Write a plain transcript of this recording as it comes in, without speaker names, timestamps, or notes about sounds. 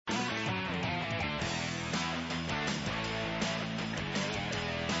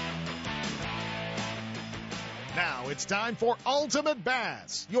it's time for Ultimate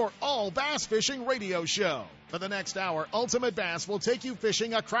Bass, your all bass fishing radio show. For the next hour, Ultimate Bass will take you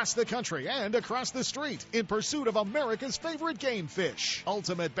fishing across the country and across the street in pursuit of America's favorite game fish.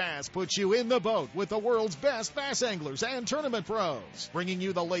 Ultimate Bass puts you in the boat with the world's best bass anglers and tournament pros, bringing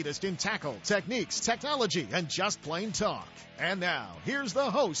you the latest in tackle, techniques, technology, and just plain talk. And now, here's the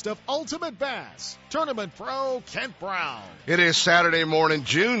host of Ultimate Bass, Tournament Pro Kent Brown. It is Saturday morning,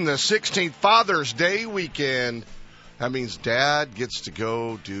 June the 16th, Father's Day weekend. That means Dad gets to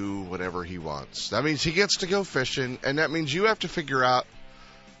go do whatever he wants. That means he gets to go fishing, and that means you have to figure out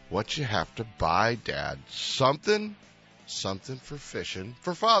what you have to buy Dad. Something for fishing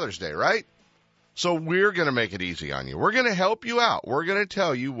for Father's Day, right? So we're going to make it easy on you. We're going to help you out. We're going to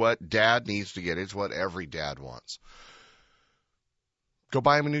tell you what Dad needs to get. It's what every dad wants. Go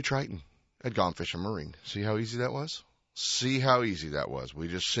buy him a new Triton at Gone Fishing Marine. See how easy that was? See how easy that was. We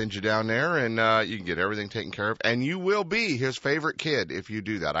just send you down there, and you can get everything taken care of. And you will be his favorite kid if you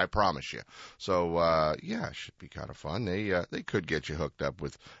do that, I promise you. So, yeah, it should be kind of fun. They could get you hooked up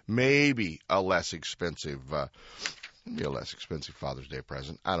with maybe a less expensive Father's Day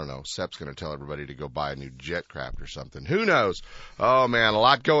present. I don't know. Sep's going to tell everybody to go buy a new Jetcraft or something. Who knows? Oh man, a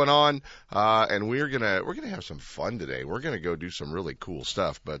lot going on, and we're gonna have some fun today. We're gonna go do some really cool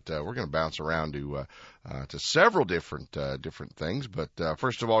stuff, but we're gonna bounce around to several different things. But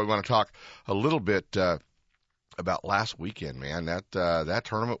first of all, we want to talk a little bit about last weekend, man. That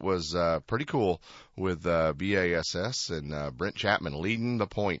tournament was pretty cool with BASS and Brent Chapman leading the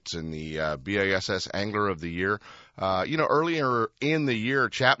points in the BASS Angler of the Year. Earlier in the year,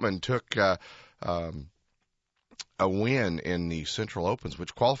 Chapman took a win in the Central Opens,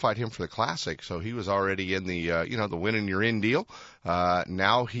 which qualified him for the Classic. So he was already in the the win and you're in deal.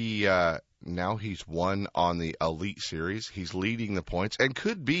 Now he's won on the Elite Series. He's leading the points and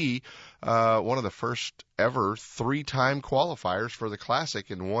could be one of the first ever 3-time qualifiers for the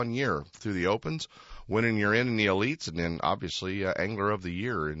Classic in 1 year through the Opens, winning you're in the Elites, and then obviously Angler of the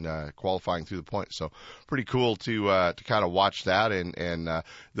Year and qualifying through the points. So pretty cool to kind of watch that. And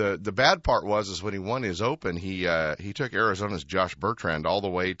the bad part was when he won his Open, he took Arizona's Josh Bertrand all the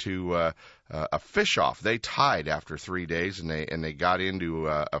way to a fish off. They tied after 3 days, and they got into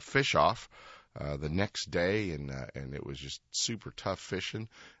a fish off the next day, and it was just super tough fishing,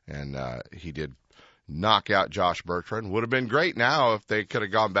 and he did knock out Josh Bertrand. Would have been great now if they could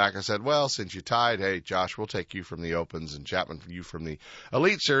have gone back and said, well, since you tied, hey, Josh, we'll take you from the Opens and Chapman you from the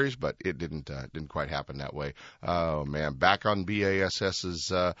Elite Series, but it didn't quite happen that way. Oh, man, back on BASS's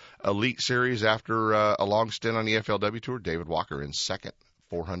Elite Series after a long stint on the FLW Tour, David Walker in second.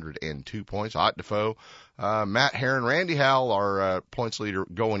 402 points. Ott Defoe, Matt Herron, Randy Howell, our points leader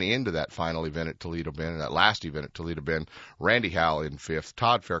going into that final event at Toledo Bend, that last event at Toledo Bend. Randy Howell in fifth.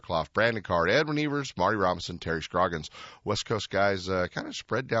 Todd Fairclough, Brandon Card, Edwin Evers, Marty Robinson, Terry Scroggins. West Coast guys kind of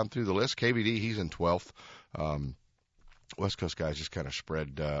spread down through the list. KVD, he's in 12th. West Coast guys just kind of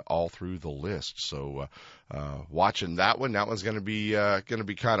spread all through the list. So watching that one's going to be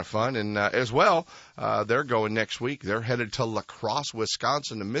kind of fun. And as well, they're going next week. They're headed to La Crosse,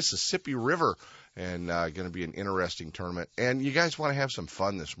 Wisconsin, the Mississippi River, and going to be an interesting tournament. And you guys want to have some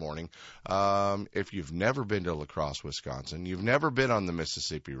fun this morning. If you've never been to La Crosse, Wisconsin, you've never been on the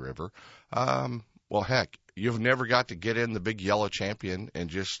Mississippi River, well, heck, you've never got to get in the Big Yellow Champion and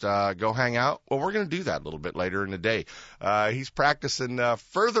just go hang out? Well, we're going to do that a little bit later in the day. He's practicing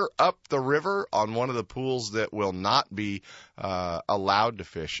further up the river on one of the pools that will not be allowed to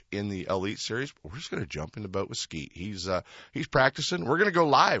fish in the Elite Series. We're just going to jump in the boat with Skeet. He's practicing. We're going to go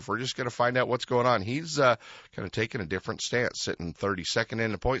live. We're just going to find out what's going on. He's kind of taking a different stance, sitting 32nd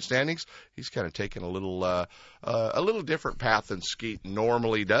in the point standings. He's kind of taking a little different path than Skeet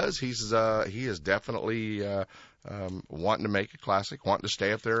normally does. He is definitely wanting to make a Classic, wanting to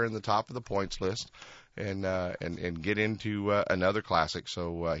stay up there in the top of the points list and get into another Classic.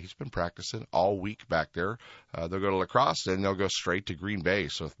 So he's been practicing all week back there. They'll go to La Crosse, then they'll go straight to Green Bay.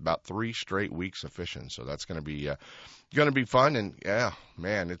 So about 3 straight weeks of fishing. So that's going to be fun. And yeah,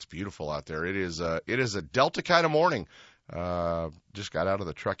 man, it's beautiful out there. It is a Delta kind of morning. Just got out of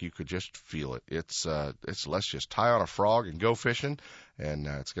the truck. You could just feel it. It's let's just tie on a frog and go fishing. And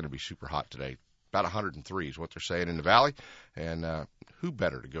it's going to be super hot today. About 103 is what they're saying in the valley. And who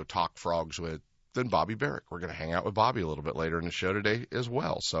better to go talk frogs with than Bobby Barrack? We're going to hang out with Bobby a little bit later in the show today as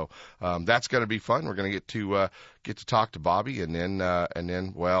well. So that's going to be fun. We're going to get to talk to Bobby, and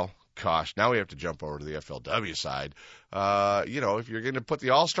then well, gosh, now we have to jump over to the FLW side. If you're going to put the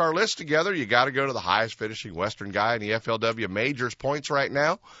all-star list together, you got to go to the highest finishing Western guy in the FLW Majors points right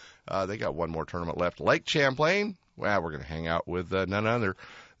now. They got one more tournament left. Lake Champlain. Well, we're going to hang out with none other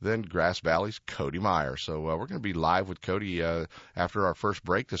then Grass Valley's Cody Meyer. So we're going to be live with Cody after our first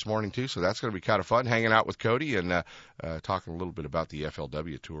break this morning, too. So that's going to be kind of fun, hanging out with Cody and talking a little bit about the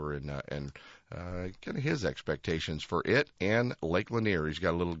FLW Tour and kind of his expectations for it and Lake Lanier. He's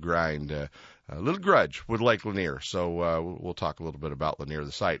got a little grudge with Lake Lanier. So we'll talk a little bit about Lanier,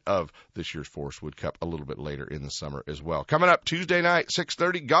 the site of this year's Forest Wood Cup, a little bit later in the summer as well. Coming up Tuesday night,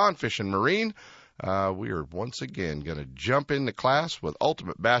 6:30, Gone Fishing Marine. We are once again going to jump into class with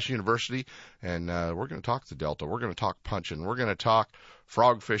Ultimate Bass University, and we're going to talk the Delta. We're going to talk punching. We're going to talk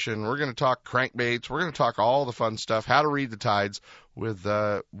frog fishing. We're going to talk crankbaits. We're going to talk all the fun stuff, how to read the tides with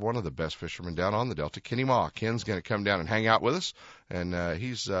one of the best fishermen down on the Delta, Kenny Maw. Ken's going to come down and hang out with us, and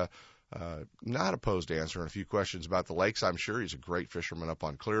he's not opposed to answering a few questions about the lakes. I'm sure he's a great fisherman up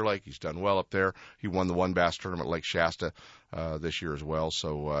on Clear Lake. He's done well up there. He won the one bass tournament at Lake Shasta this year as well.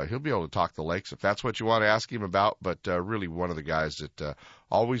 So he'll be able to talk the lakes if that's what you want to ask him about. But really one of the guys that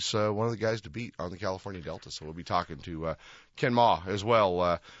always one of the guys to beat on the California Delta. So we'll be talking to Ken Maw as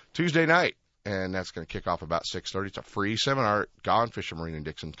well Tuesday night. And that's going to kick off about 6:30. It's a free seminar at Gone Fishing Marine in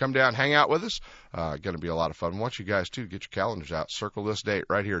Dixon. Come down, hang out with us. Going to be a lot of fun. I want you guys, too, get your calendars out. Circle this date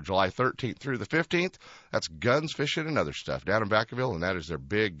right here, July 13th through the 15th. That's Guns, Fishing, and Other Stuff down in Vacaville, and that is their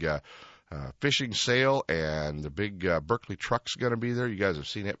big fishing sale, and the big Berkeley truck's going to be there. You guys have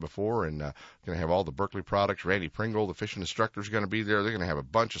seen it before, and going to have all the Berkeley products. Randy Pringle, the fishing instructor, is going to be there. They're going to have a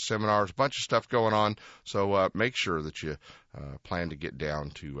bunch of seminars, a bunch of stuff going on. So make sure that you plan to get down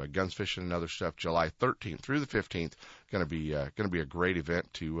to Guns, Fishing, and Other Stuff, July 13th through the 15th. Going to be a great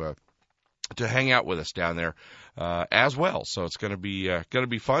event to hang out with us down there as well. So it's going to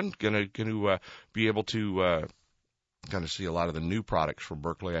be fun. Going to be able to kind of see a lot of the new products from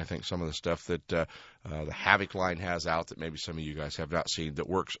Berkeley. I think some of the stuff that the Havoc line has out that maybe some of you guys have not seen that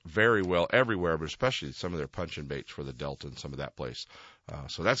works very well everywhere, but especially some of their punching baits for the Delta and some of that place.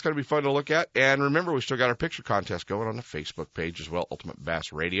 So that's going to be fun to look at. And remember, we still got our picture contest going on the Facebook page as well, Ultimate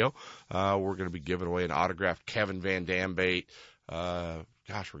Bass Radio. We're going to be giving away an autographed Kevin Van Dam bait. We're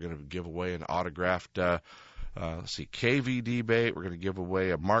going to give away an autographed KVD bait. We're going to give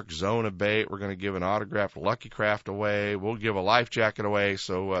away a Mark Zona bait. We're going to give an autographed Lucky Craft away. We'll give a life jacket away.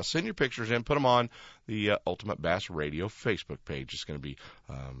 So send your pictures in. Put them on the Ultimate Bass Radio Facebook page. It's going to be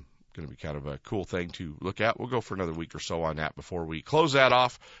kind of a cool thing to look at. We'll go for another week or so on that before we close that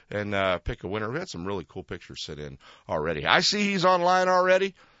off and pick a winner. We had some really cool pictures sent in already. I see he's online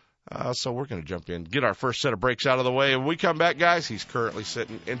already. So we're going to jump in, get our first set of breaks out of the way. And when we come back, guys, he's currently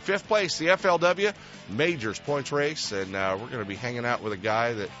sitting in 5th place, the FLW Majors points race. And we're going to be hanging out with a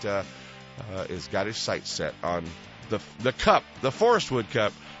guy that has got his sights set on the Cup, the Forest Wood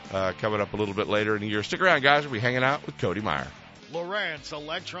Cup, coming up a little bit later in the year. Stick around, guys. We'll be hanging out with Cody Meyer. Lowrance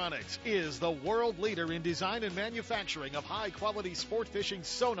Electronics is the world leader in design and manufacturing of high-quality sport fishing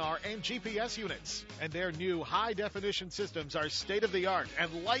sonar and GPS units. And their new high-definition systems are state-of-the-art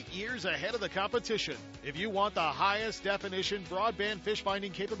and light years ahead of the competition. If you want the highest definition broadband fish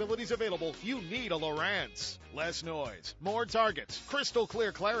finding capabilities available, you need a Lowrance. Less noise, more targets, crystal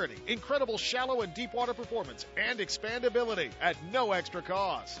clear clarity, incredible shallow and deep water performance, and expandability at no extra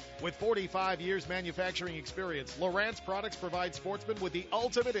cost. With 45 years manufacturing experience, Lowrance products provide sportsmen with the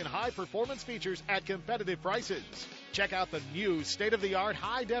ultimate in high-performance features at competitive prices. Check out the new state-of-the-art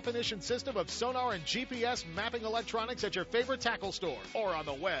high-definition system of sonar and GPS mapping electronics at your favorite tackle store or on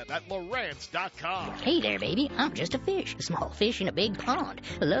the web at Lowrance.com. Hey there, baby. I'm just a fish. A small fish in a big pond.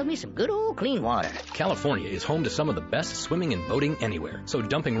 I love me some good old clean water. California is home to some of the best swimming and boating anywhere. So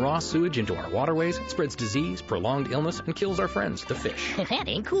dumping raw sewage into our waterways spreads disease, prolonged illness, and kills our friends, the fish. That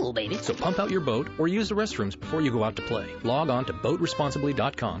ain't cool, baby. So pump out your boat or use the restrooms before you go out to play. Log on to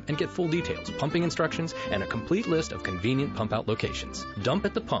boatresponsibly.com and get full details, pumping instructions, and a complete list of convenient pump-out locations. Dump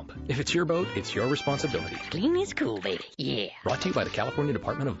at the pump. If it's your boat, it's your responsibility. Clean is cool, baby. Yeah. Brought to you by the California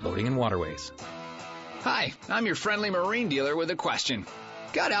Department of Boating and Waterways. Hi, I'm your friendly marine dealer with a question.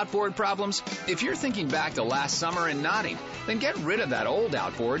 Got outboard problems? If you're thinking back to last summer and nodding, then get rid of that old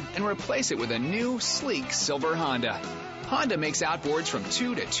outboard and replace it with a new, sleek silver Honda. Honda makes outboards from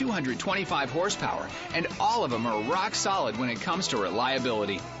 2 to 225 horsepower, and all of them are rock solid when it comes to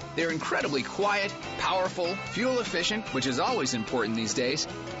reliability. They're incredibly quiet, powerful, fuel efficient, which is always important these days,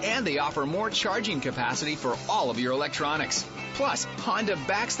 and they offer more charging capacity for all of your electronics. Plus, Honda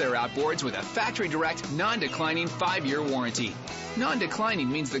backs their outboards with a factory direct, non-declining 5-year warranty.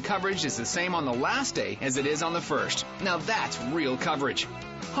 Non-declining means the coverage is the same on the last day as it is on the first. Now that's real coverage.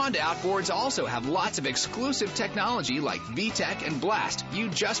 Honda outboards also have lots of exclusive technology like VTEC and Blast you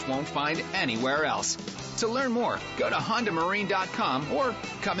just won't find anywhere else. To learn more, go to HondaMarine.com or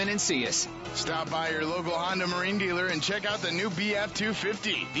come in and see us. Stop by your local Honda Marine dealer and check out the new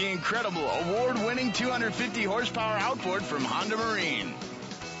BF250, the incredible award-winning 250 horsepower outboard from Honda Marine.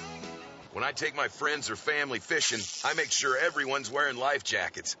 When I take my friends or family fishing, I make sure everyone's wearing life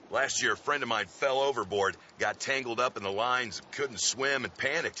jackets. Last year, a friend of mine fell overboard, got tangled up in the lines, couldn't swim, and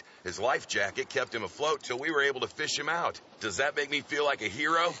panicked. His life jacket kept him afloat till we were able to fish him out. Does that make me feel like a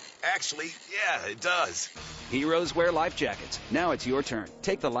hero? Actually, yeah, it does. Heroes wear life jackets. Now it's your turn.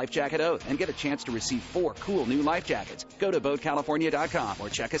 Take the life jacket oath and get a chance to receive 4 cool new life jackets. Go to BoatCalifornia.com or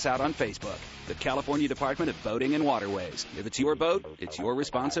check us out on Facebook. The California Department of Boating and Waterways. If it's your boat, it's your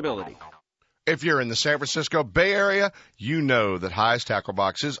responsibility. If you're in the San Francisco Bay Area, you know that High's Tackle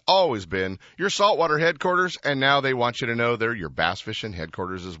Box has always been your saltwater headquarters, and now they want you to know they're your bass fishing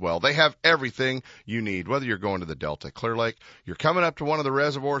headquarters as well. They have everything you need, whether you're going to the Delta, Clear Lake, you're coming up to one of the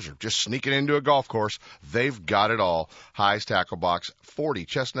reservoirs, or just sneaking into a golf course. They've got it all. High's Tackle Box, 40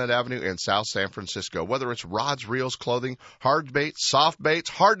 Chestnut Avenue in South San Francisco. Whether it's rods, reels, clothing, hard baits, soft baits,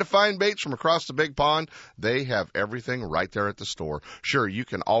 hard to find baits from across the big pond, they have everything right there at the store. Sure, you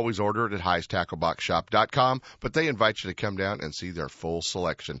can always order it at High'sTackleBoxShop.com, but they invite you to come down and see their full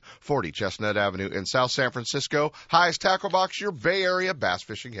selection. 40 Chestnut Avenue in South San Francisco. High's Tackle Box, your Bay Area bass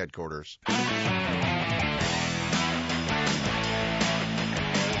fishing headquarters. And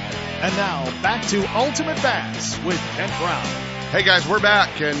now back to Ultimate Bass with Kent Brown. Hey guys, we're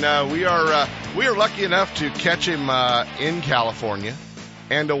back, and we are lucky enough to catch him in California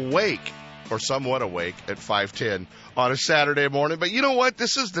and awake, or somewhat awake, at 5:10 on a Saturday morning. But you know what?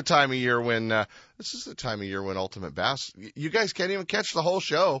 This is the time of year when Ultimate Bass, you guys can't even catch the whole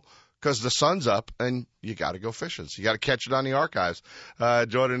show because the sun's up and you got to go fishing. So you got to catch it on the archives.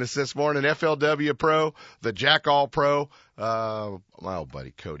 Joining us this morning, FLW Pro, the Jack All Pro, my old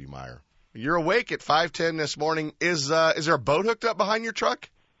buddy Cody Meyer. You're awake at 5:10 this morning. Is there a boat hooked up behind your truck?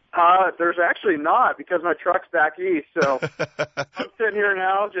 There's actually not, because my truck's back east. So I'm sitting here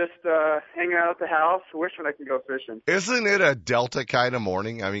now just hanging out at the house, wishing I could go fishing. Isn't it a Delta kind of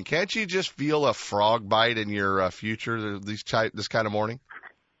morning? I mean, can't you just feel a frog bite in your future this kind of morning?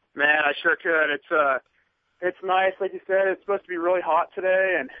 Man, I sure could. It's nice. Like you said, it's supposed to be really hot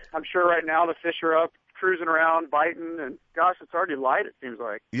today, and I'm sure right now the fish are up, cruising around, biting, and gosh, it's already light, it seems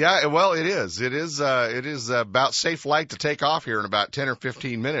like. Yeah, well, it is. It is about safe light to take off here in about 10 or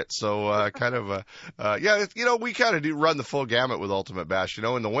 15 minutes. So, we kind of do run the full gamut with Ultimate Bass. You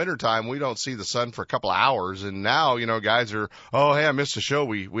know, in the wintertime, we don't see the sun for a couple of hours, and now, guys are, oh, hey, I missed the show.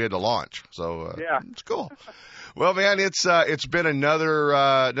 We had to launch. So, it's cool. Well, man, it's been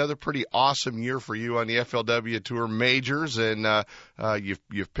another pretty awesome year for you on the FLW Tour Majors, and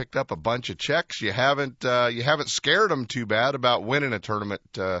you've picked up a bunch of checks. You haven't scared them too bad about winning a tournament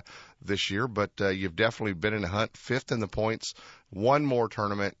this year, but you've definitely been in a hunt, 5th in the points, one more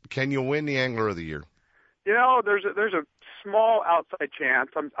tournament. Can you win the Angler of the Year? There's a small outside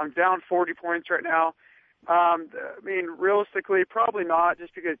chance. I'm down 40 points right now. I mean, realistically, probably not,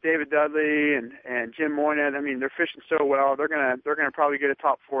 just because David Dudley and Jim Moynihan, I mean, they're fishing so well. They're gonna probably get a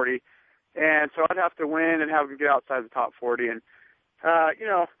top 40, and so I'd have to win and have them get outside the top 40. And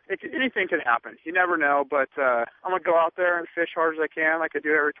anything could happen. You never know. But I'm gonna go out there and fish hard as I can, like I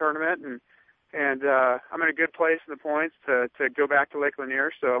do every tournament, and I'm in a good place in the points to go back to Lake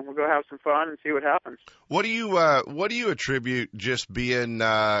Lanier. So we'll go have some fun and see what happens. What do you attribute just being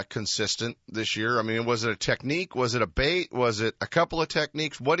consistent this year? I mean, was it a technique? Was it a bait? Was it a couple of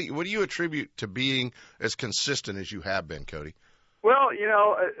techniques? What do you attribute to being as consistent as you have been, Cody? Well,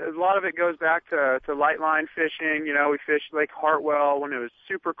 a lot of it goes back to light line fishing. We fished Lake Hartwell when it was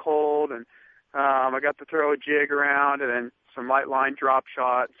super cold, and I got to throw a jig around, and then some light line drop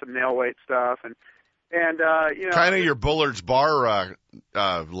shot, some nail weight stuff, and kind of your Bullard's Bar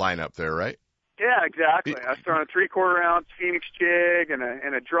lineup there, right? Yeah, exactly. I was throwing a 3/4 ounce Phoenix jig and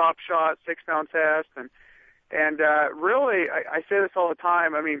a drop shot 6-pound test, and really, I say this all the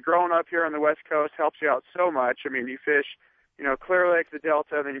time. I mean, growing up here on the West Coast helps you out so much. I mean, you fish, Clear Lake, the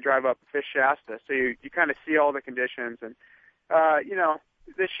Delta, then you drive up and fish Shasta, so you kind of see all the conditions, and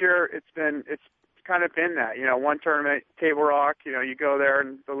this year it's kind of been that, one tournament, Table Rock, you go there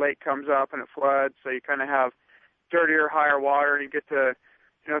and the lake comes up and it floods, so you kind of have dirtier, higher water, and you get to,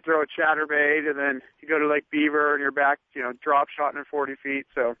 throw a chatterbait, and then you go to Lake Beaver and you're back, drop shotting in 40 feet.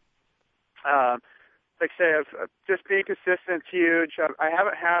 So, like I say, just being consistent is huge. I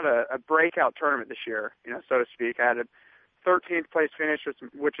haven't had a breakout tournament this year, so to speak. I had a 13th place finish,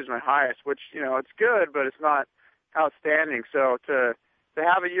 which is my highest, which, it's good, but it's not outstanding. So to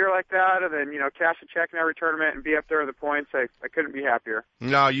have a year like that and then, cash a check in every tournament and be up there in the points, I couldn't be happier.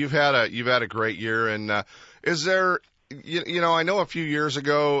 No, you've had a great year. And, is there, I know a few years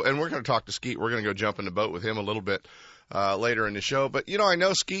ago, and we're going to talk to Skeet, we're going to go jump in the boat with him a little bit, later in the show. But, I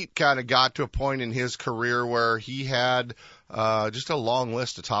know Skeet kind of got to a point in his career where he had, just a long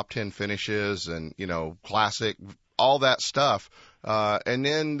list of top 10 finishes and, classic, all that stuff. And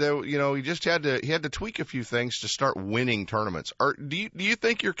then he just had to tweak a few things to start winning tournaments. Or do you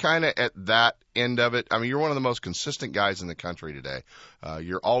think you're kind of at that end of it? I mean, you're one of the most consistent guys in the country today.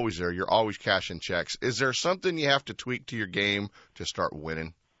 You're always there. You're always cashing checks. Is there something you have to tweak to your game to start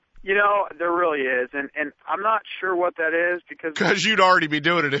winning? There really is, and I'm not sure what that is because you'd already be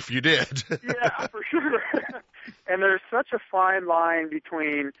doing it if you did. Yeah, for sure. And there's such a fine line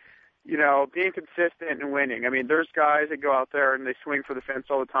between being consistent and winning. I mean, there's guys that go out there and they swing for the fence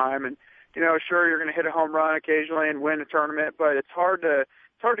all the time, and sure, you're going to hit a home run occasionally and win a tournament, but it's hard to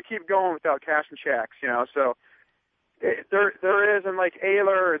keep going without cashing checks. So there is, and like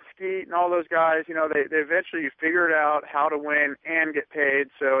Ayler and Skeet and all those guys, they eventually figured out how to win and get paid.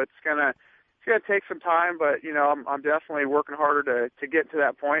 So it's gonna take some time, but I'm definitely working harder to get to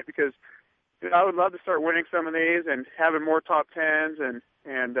that point because I would love to start winning some of these and having more top tens and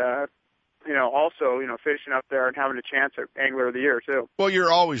also, finishing up there and having a chance at Angler of the Year, too. Well,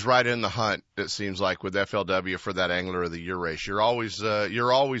 you're always right in the hunt, it seems like, with FLW for that Angler of the Year race. You're always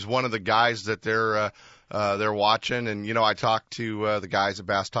one of the guys that they're watching. And, I talk to the guys at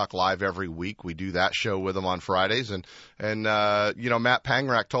Bass Talk Live every week. We do that show with them on Fridays. And Matt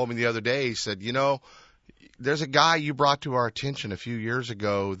Pangrack told me the other day, he said, there's a guy you brought to our attention a few years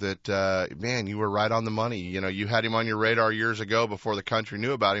ago that, man, you were right on the money. You had him on your radar years ago before the country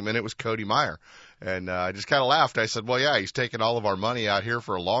knew about him, and it was Cody Meyer. And I just kind of laughed. I said, well, yeah, he's taken all of our money out here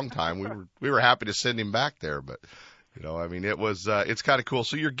for a long time. We were happy to send him back there, but it's kind of cool.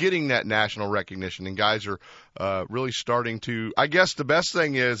 So you're getting that national recognition, and guys are really starting to. I guess the best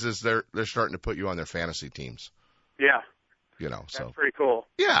thing is they're starting to put you on their fantasy teams. Yeah. So that's pretty cool.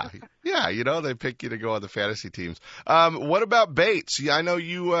 Yeah, they pick you to go on the fantasy teams. What about baits? I know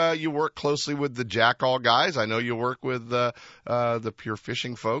you work closely with the Jackall guys. I know you work with the Pure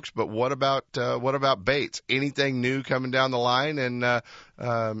Fishing folks. But what about baits? Anything new coming down the line, and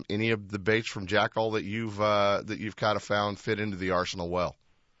any of the baits from Jackall that you've kind of found fit into the arsenal well?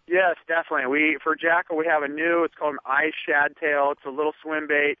 Yes, definitely. For Jackall, we have it's called an ice shad tail. It's a little swim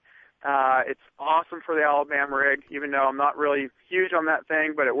bait. It's awesome for the Alabama rig, even though I'm not really huge on that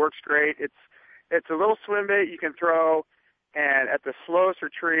thing, but it works great. It's a little swim bait you can throw, and at the slowest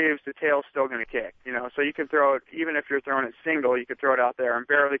retrieves, the tail's still going to kick, so you can throw it, even if you're throwing it single, you can throw it out there and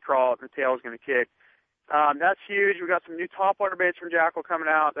barely crawl it, and the tail's going to kick. That's huge. We've got some new topwater baits from Jackall coming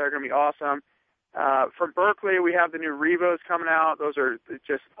out. They're going to be awesome. From Berkeley, we have the new Revos coming out. Those are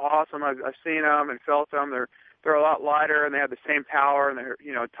just awesome. I've seen them and felt them. They're a lot lighter, and they have the same power, and they're,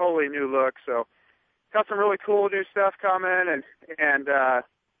 totally new look. So got some really cool new stuff coming, and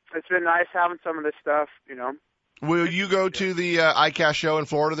it's been nice having some of this stuff, Will you go to the ICAST show in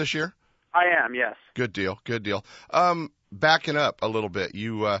Florida this year? I am, yes. Good deal. Backing up a little bit,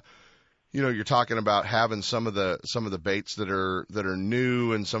 you're talking about having some of the baits that are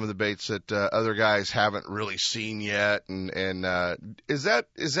new and some of the baits that other guys haven't really seen yet. And is that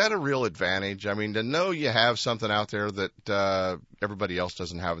a real advantage? I mean, to know you have something out there that everybody else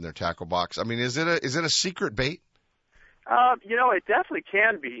doesn't have in their tackle box. I mean, is it a secret bait? It definitely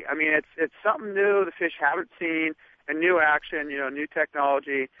can be. I mean, it's something new the fish haven't seen, a new action, new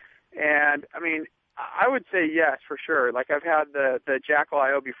technology, and I mean, I would say yes, for sure. Like, I've had the Jackall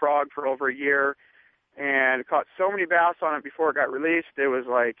IOB frog for over a year and caught so many bass on it before it got released. It was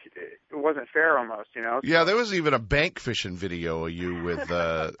like, it wasn't fair almost, Yeah, there was even a bank fishing video of you with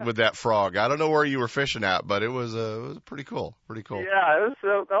that frog. I don't know where you were fishing at, but it was pretty cool. Yeah,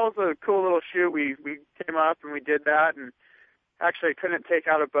 that was a cool little shoot. We came up and we did that, and actually couldn't take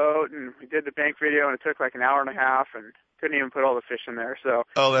out a boat, and we did the bank video, and it took like an hour and a half, and couldn't even put all the fish in there. So.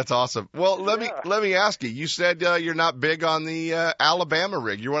 Oh, that's awesome. Well, let me ask you. You said you're not big on the Alabama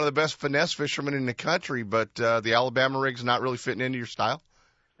rig. You're one of the best finesse fishermen in the country, but the Alabama rig's not really fitting into your style?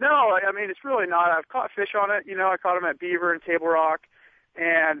 No, I mean, it's really not. I've caught fish on it. I caught them at Beaver and Table Rock,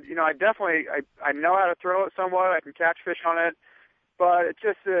 and I definitely I know how to throw it somewhat. I can catch fish on it, but it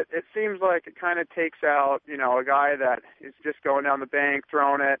seems like it kind of takes out a guy that is just going down the bank,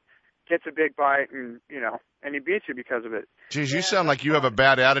 throwing it, gets a big bite, and he beats you because of it. Geez, you sound like you have a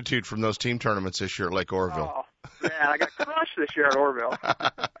bad attitude from those team tournaments this year at Lake Oroville. Oh, Man, I got crushed this year at Orville.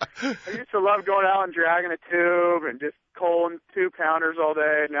 I used to love going out and dragging a tube and just culling 2-pounders all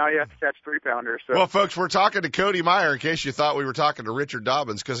day. Now you have to catch 3-pounders. So. Well, folks, we're talking to Cody Meyer in case you thought we were talking to Richard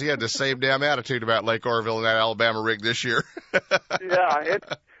Dobbins, because he had the same damn attitude about Lake Orville and that Alabama rig this year. Yeah,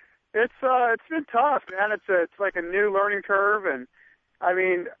 it's been tough, man. It's like a new learning curve, and I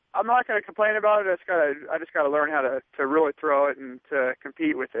mean, I'm not going to complain about it. I just got to learn how to really throw it and to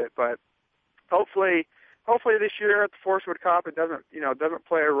compete with it. But hopefully this year at the Forest Wood Cup it doesn't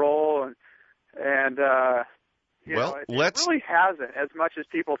play a role, and it really hasn't as much as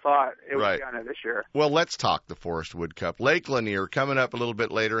people thought it was going to this year. Well, let's talk the Forest Wood Cup. Lake Lanier coming up a little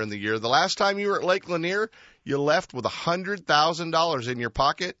bit later in the year. The last time you were at Lake Lanier, you left with $100,000 in your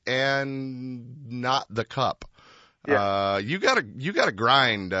pocket and not the cup. Yeah. You gotta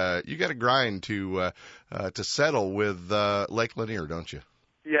grind. You gotta grind to settle with Lake Lanier, don't you?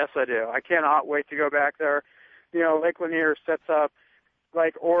 Yes, I do. I cannot wait to go back there. Lake Lanier sets up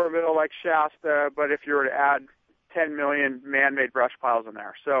like Oroville, like Shasta, but if you were to add 10 million man-made brush piles in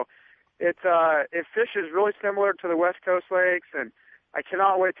there. So it fishes really similar to the West Coast lakes, and I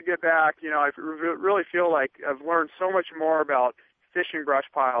cannot wait to get back. I really feel like I've learned so much more about fishing brush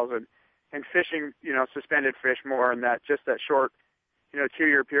piles and fishing, suspended fish more in that short,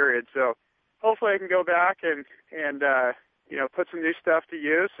 2-year period. So hopefully I can go back and put some new stuff to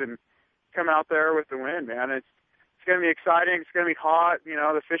use and come out there with the win, man. It's going to be exciting. It's going to be hot.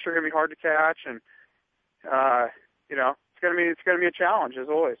 The fish are going to be hard to catch, and it's going to be a challenge as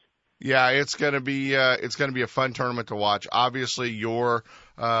always. Yeah, it's going to be a fun tournament to watch. Obviously, you're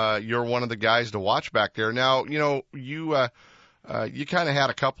one of the guys to watch back there. Now, you kind of had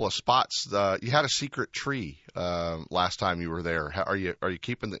a couple of spots. You had a secret tree last time you were there. Are you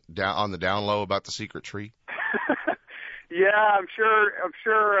keeping on the down low about the secret tree? Yeah, I'm sure.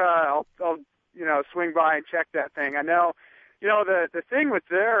 I'll swing by and check that thing. I know. The thing with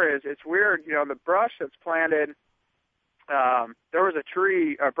there is it's weird. The brush that's planted. There was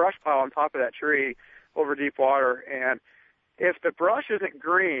a brush pile on top of that tree over deep water, and if the brush isn't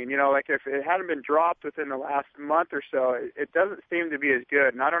green, like if it hadn't been dropped within the last month or so, it doesn't seem to be as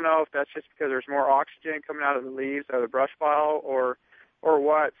good. And I don't know if that's just because there's more oxygen coming out of the leaves of the brush pile or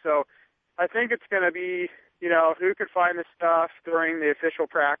what. So I think it's going to be, who could find the stuff during the official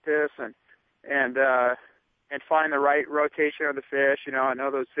practice and find the right rotation of the fish. I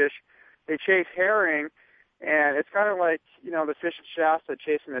know those fish, they chase herring, and it's kind of like, the fish in Shasta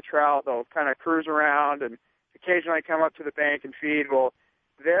chasing the trout. They'll kind of cruise around and occasionally come up to the bank and feed. Well,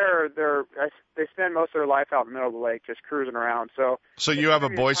 they spend most of their life out in the middle of the lake just cruising around. So you have a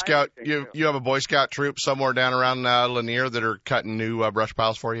Boy Scout, you have a Boy Scout troop somewhere down around Lanier that are cutting new brush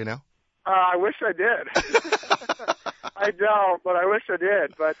piles for you now? I wish I did. I don't, but I wish I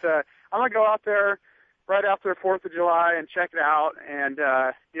did. But I'm going to go out there right after the 4th of July and check it out and,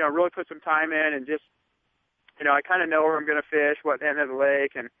 really put some time in and just, I kind of know where I'm going to fish, what end of the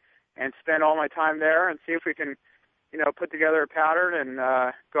lake, and spend all my time there and see if we can, put together a pattern and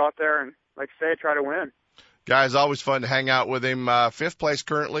go out there and, like I say, try to win. Guys, always fun to hang out with him. 5th place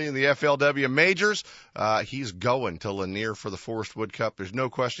currently in the FLW Majors. He's going to Lanier for the Forest Wood Cup. There's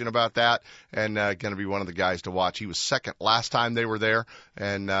no question about that. And going to be one of the guys to watch. He was 2nd last time they were there.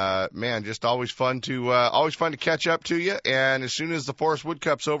 And man, just always fun to catch up to you. And as soon as the Forest Wood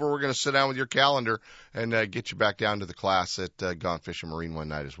Cup's over, we're going to sit down with your calendar and get you back down to the class at Gone Fishing Marine one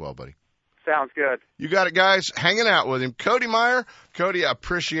night as well, buddy. Sounds good. You got it, guys. Hanging out with him. Cody Meyer. Cody, I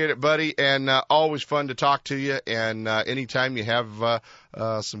appreciate it, buddy, and always fun to talk to you. And anytime you have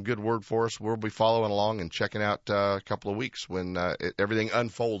some good word for us, we'll be following along and checking out a couple of weeks when everything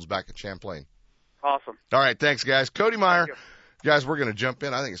unfolds back at Champlain. Awesome. All right, thanks, guys. Cody Meyer. Guys, we're going to jump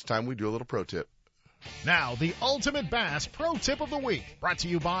in. I think it's time we do a little pro tip. Now, the Ultimate Bass Pro Tip of the Week, brought to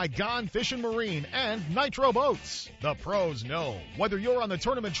you by Gone Fishing Marine and Nitro Boats. The pros know. Whether you're on the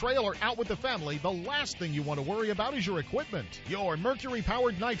tournament trail or out with the family, the last thing you want to worry about is your equipment. Your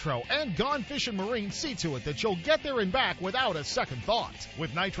Mercury-powered Nitro and Gone Fishing Marine see to it that you'll get there and back without a second thought. With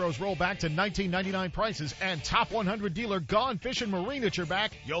Nitros roll back to $19.99 prices and top 100 dealer Gone Fishing Marine at your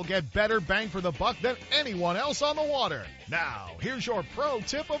back, you'll get better bang for the buck than anyone else on the water. Now, here's your Pro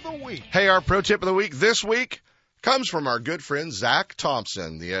Tip of the Week. Hey, our Pro Tip of the Week this week comes from our good friend Zach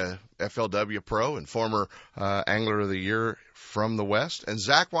Thompson, the FLW pro and former Angler of the Year from the West. And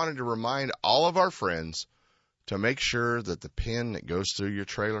Zach wanted to remind all of our friends to make sure that the pin that goes through your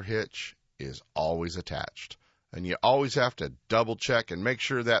trailer hitch is always attached. And you always have to double check and make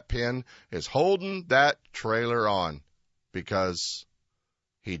sure that pin is holding that trailer on, because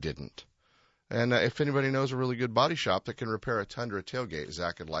he didn't. And if anybody knows a really good body shop that can repair a Tundra tailgate,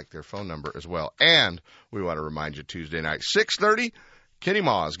 Zach would like their phone number as well. And we want to remind you, Tuesday night, 6:30, Kenny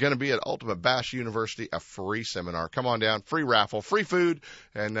Ma is going to be at Ultimate Bass University, a free seminar. Come on down, free raffle, free food,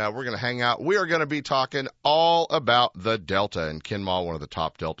 and we're going to hang out. We are going to be talking all about the Delta, and Ken Ma, one of the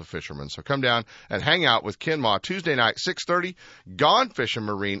top Delta fishermen. So come down and hang out with Ken Ma Tuesday night, 6:30, Gone Fishing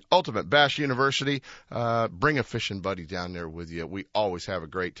Marine, Ultimate Bass University. Bring a fishing buddy down there with you. We always have a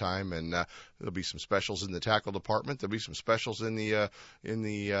great time, and there'll be some specials in the tackle department. There'll be some specials in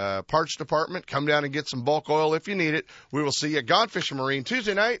the parts department. Come down and get some bulk oil if you need it. We will see you at Gone Fishing Marine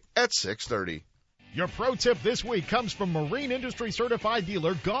Tuesday night at 6:30. Your pro tip this week comes from Marine Industry Certified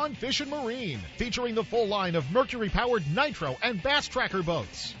dealer Gone Fishing Marine, featuring the full line of Mercury-powered Nitro and Bass Tracker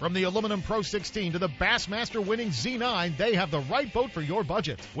boats. From the Aluminum Pro 16 to the Bassmaster winning Z9, they have the right boat for your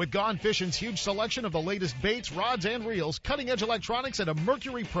budget. With Gone Fishing's huge selection of the latest baits, rods, and reels, cutting-edge electronics, and a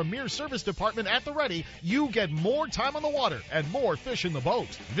Mercury Premier Service Department at the ready, you get more time on the water and more fish in the boat.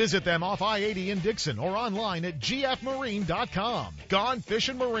 Visit them off I-80 in Dixon or online at gfmarine.com. Gone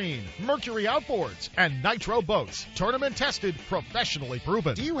Fishing Marine, Mercury Outboards, and Nitro boats. Tournament tested, professionally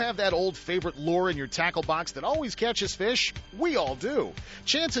proven. Do you have that old favorite lure in your tackle box that always catches fish? We all do.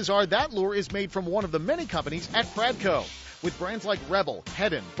 Chances are that lure is made from one of the many companies at Pradco. With brands like Rebel,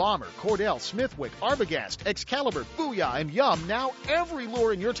 Hedon, Bomber, Cordell, Smithwick, Arbogast, Excalibur, Booyah, and Yum, now every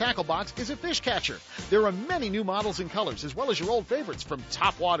lure in your tackle box is a fish catcher. There are many new models and colors, as well as your old favorites, from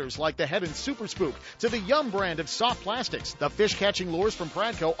top waters like the Hedon Super Spook to the Yum brand of soft plastics. The fish-catching lures from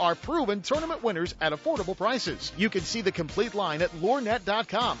Pradco are proven tournament winners at affordable prices. You can see the complete line at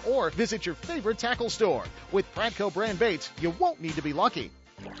lurenet.com or visit your favorite tackle store. With Pradco brand baits, you won't need to be lucky.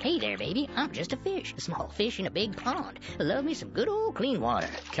 Hey there, baby. I'm just a fish. A small fish in a big pond. Love me some good old clean water.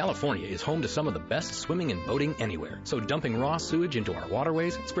 California is home to some of the best swimming and boating anywhere. So dumping raw sewage into our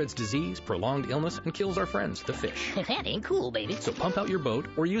waterways spreads disease, prolonged illness, and kills our friends, the fish. That ain't cool, baby. So pump out your boat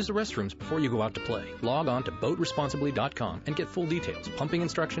or use the restrooms before you go out to play. Log on to boatresponsibly.com and get full details, pumping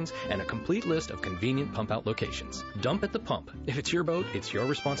instructions, and a complete list of convenient pump out locations. Dump at the pump. If it's your boat, it's your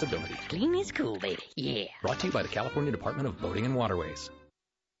responsibility. Clean is cool, baby. Yeah. Brought to you by the California Department of Boating and Waterways.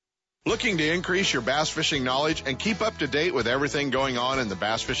 Looking to increase your bass fishing knowledge and keep up to date with everything going on in the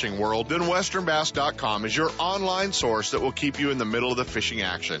bass fishing world? Then westernbass.com is your online source that will keep you in the middle of the fishing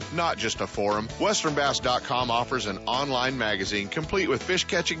action, not just a forum. Westernbass.com offers an online magazine complete with fish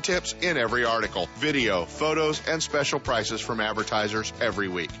catching tips in every article, video, photos, and special prices from advertisers every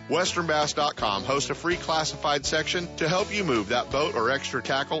week. Westernbass.com hosts a free classified section to help you move that boat or extra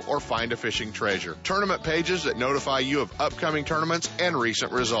tackle or find a fishing treasure. Tournament pages that notify you of upcoming tournaments and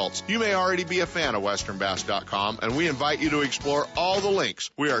recent results. You may already be a fan of westernbass.com, and we invite you to explore all the links.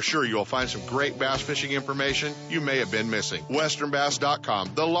 We are sure you'll find some great bass fishing information you may have been missing.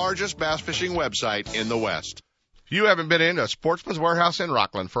 westernbass.com, the largest bass fishing website in the West. If you haven't been into a Sportsman's Warehouse in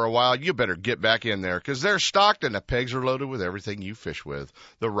Rockland for a while, you better get back in there because they're stocked and the pegs are loaded with everything you fish with.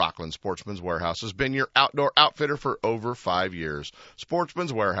 The Rockland Sportsman's Warehouse has been your outdoor outfitter for over 5 years.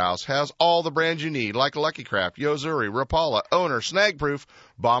 Sportsman's Warehouse has all the brands you need like Lucky Craft, Yozuri, Rapala, Owner, Snagproof,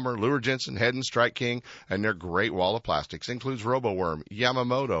 Bomber, Lure Jensen, Hedden, Strike King, and their great wall of plastics includes RoboWorm,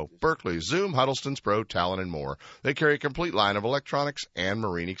 Yamamoto, Berkley, Zoom, Huddleston's Pro, Talon, and more. They carry a complete line of electronics and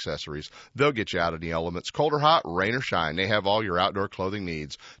marine accessories. They'll get you out in the elements, cold or hot, rain or shine. They have all your outdoor clothing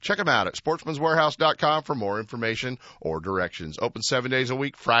needs. Check them out at sportsmanswarehouse.com for more information or directions. Open 7 days a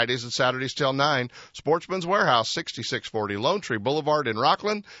week, Fridays and Saturdays till 9. Sportsman's Warehouse, 6640 Lone Tree Boulevard in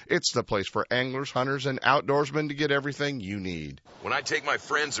Rockland. It's the place for anglers, hunters, and outdoorsmen to get everything you need. When I take my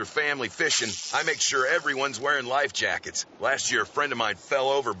friends or family fishing, I make sure everyone's wearing life jackets. Last year, a friend of mine fell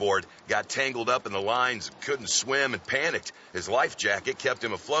overboard, got tangled up in the lines, couldn't swim, and panicked. His life jacket kept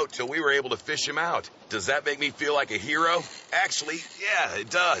him afloat till we were able to fish him out. Does that make me feel like a hero? Actually, yeah, it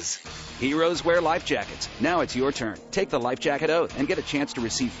does. Heroes wear life jackets. Now it's your turn. Take the life jacket oath and get a chance to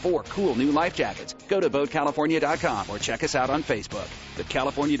receive 4 cool new life jackets. Go to BoatCalifornia.com or check us out on Facebook. The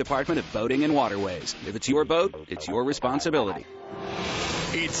California Department of Boating and Waterways. If it's your boat, it's your responsibility.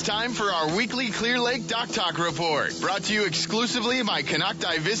 It's time for our weekly Clear Lake Dock Talk Report, brought to you exclusively by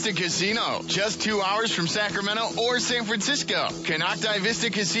Canocti Vista Casino, just 2 hours from Sacramento or San Francisco. Canocti Vista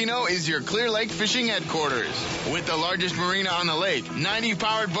Casino is your Clear Lake fishing headquarters. With the largest marina on the lake, 90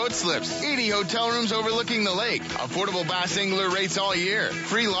 powered boat slips, 80 hotel rooms overlooking the lake, affordable bass angler rates all year,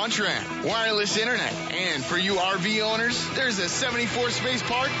 free launch ramp, wireless internet, and for you RV owners, there's a 74-space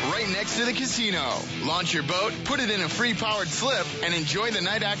park right next to the casino. Launch your boat, put it in a free powered slip, and enjoy the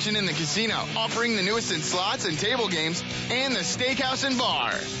night action in the casino, offering the newest in slots and table games, and the steakhouse and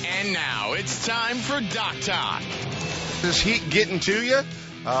bar. And now it's time for Dock Talk. This heat getting to you?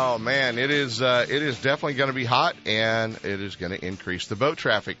 Oh man, it is definitely going to be hot, and it is going to increase the boat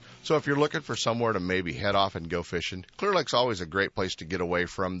traffic. So if you're looking for somewhere to maybe head off and go fishing, Clear Lake's always a great place to get away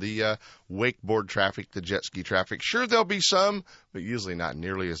from the wakeboard traffic, the jet ski traffic. Sure, there'll be some, but usually not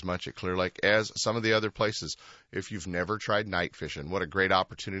nearly as much at Clear Lake as some of the other places. If you've never tried night fishing, what a great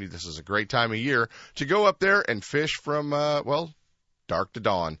opportunity. This is a great time of year to go up there and fish from, dark to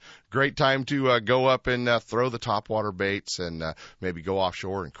dawn. Great time to go up and throw the topwater baits and maybe go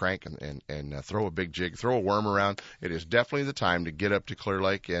offshore and crank and throw a big jig, throw a worm around. It is definitely the time to get up to Clear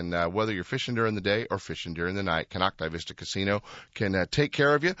Lake, and whether you're fishing during the day or fishing during the night, Canocti Vista Casino can take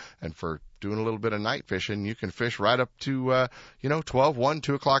care of you. And for doing a little bit of night fishing, you can fish right up to 12, 1,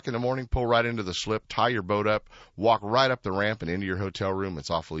 2 o'clock in the morning, pull right into the slip, tie your boat up, walk right up the ramp and into your hotel room. It's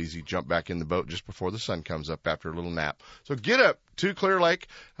awful easy. Jump back in the boat just before the sun comes up after a little nap. So get up to Clear Lake,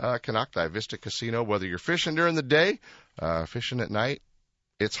 Canocti Vista Casino. Whether you're fishing during the day, fishing at night,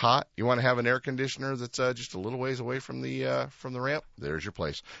 it's hot, you want to have an air conditioner that's just a little ways away from the ramp, there's your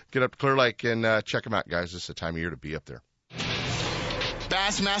place. Get up to Clear Lake and check them out, guys. This is the time of year to be up there.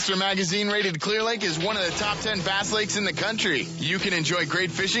 Bassmaster Magazine rated Clear Lake as one of the top 10 bass lakes in the country. You can enjoy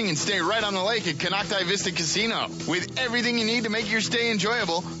great fishing and stay right on the lake at Canocti Vista Casino. With everything you need to make your stay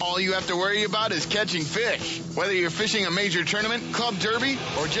enjoyable, all you have to worry about is catching fish. Whether you're fishing a major tournament, club derby,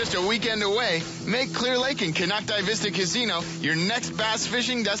 or just a weekend away, make Clear Lake and Canocti Vista Casino your next bass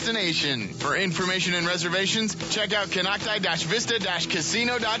fishing destination. For information and reservations, check out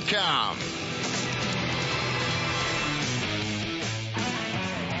canocti-vista-casino.com.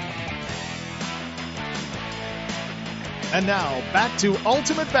 And now, back to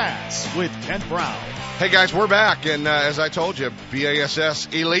Ultimate Bass with Kent Brown. Hey, guys, we're back. And as I told you, BASS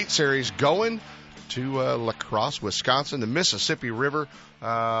Elite Series going to La Crosse, Wisconsin, the Mississippi River.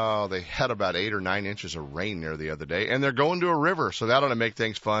 They had about 8 or 9 inches of rain there the other day, and they're going to a river, so that ought to make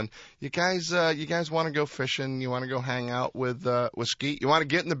things fun. You guys want to go fishing? You want to go hang out with Skeet? You want to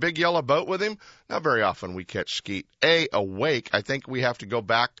get in the big yellow boat with him? Not very often we catch Skeet awake. I think we have to go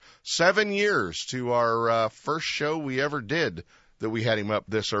back 7 years to our first show we ever did that we had him up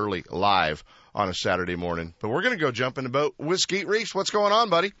this early live on a Saturday morning. But we're going to go jump in the boat with Skeet. Reese, what's going on,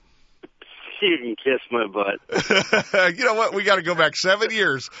 buddy? You can kiss my butt. You know what? We got to go back 7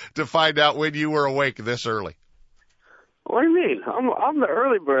 years to find out when you were awake this early. What do you mean? I'm the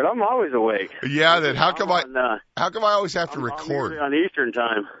early bird. I'm always awake. Yeah, then how come I always have to record? I'm on Eastern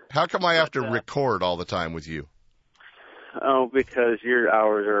time. How come I have to record all the time with you? Oh, because your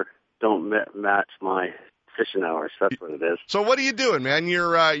hours don't match my fishing hours. That's what it is. So what are you doing, man?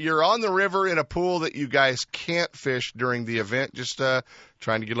 You're on the river in a pool that you guys can't fish during the event, just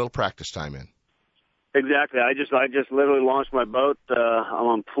trying to get a little practice time in. Exactly. I just literally launched my boat. I'm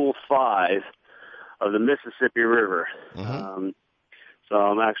on pool 5 of the Mississippi River. Mm-hmm. So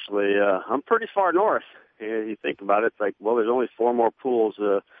I'm actually I'm pretty far north. You think about it, it's like, well, there's only 4 more pools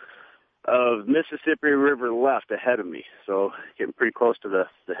of Mississippi River left ahead of me. So getting pretty close to the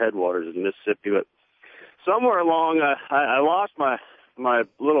headwaters of the Mississippi. But somewhere along, I lost my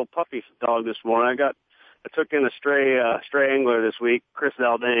little puppy dog this morning. I took in a stray angler this week, Chris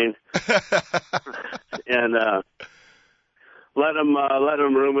Aldane, and let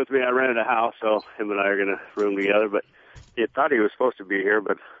him room with me. I rented a house, so him and I are gonna room together. But he thought he was supposed to be here,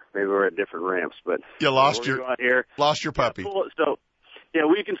 but maybe we're at different ramps. But you lost your puppy. So yeah,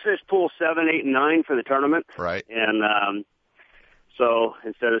 we can fish pool 7, 8, and 9 for the tournament, right? And so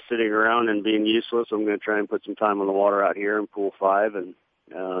instead of sitting around and being useless, I'm going to try and put some time on the water out here in pool 5 and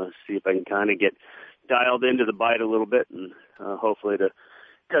see if I can kind of get dialed into the bite a little bit and hopefully to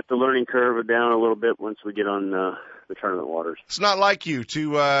cut the learning curve down a little bit once we get on the tournament waters. It's not like you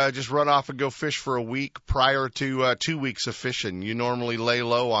to just run off and go fish for a week prior to 2 weeks of fishing. You normally lay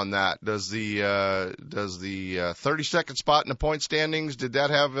low on that. Does the 30-second spot in the point standings, did that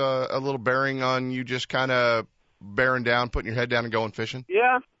have a little bearing on you just kind of bearing down, putting your head down and going fishing?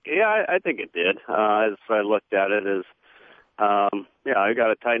 Yeah, I think it did. As I looked at it as, I got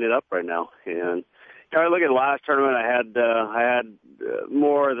to tighten it up right now. And I look at the last tournament, I had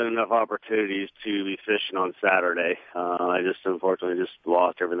more than enough opportunities to be fishing on Saturday. I just unfortunately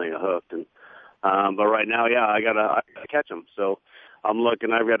lost everything I hooked. And but right now, I gotta catch them. So I'm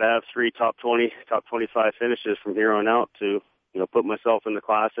looking. I've got to have 3 top 20, top 25 finishes from here on out to put myself in the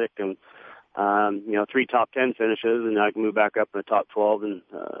classic and 3 top 10 finishes, and I can move back up in the top 12 and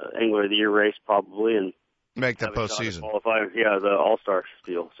Angler of the Year race probably, and make that postseason. Qualify, the All-Star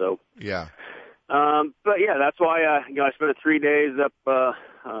deal. So yeah. But that's why I spent 3 days up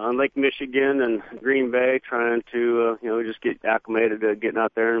on Lake Michigan and Green Bay trying to just get acclimated to getting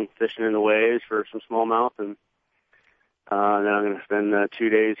out there and fishing in the waves for some smallmouth, and And then I'm going to spend 2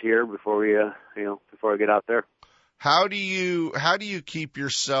 days here before we, before I get out there. How do you keep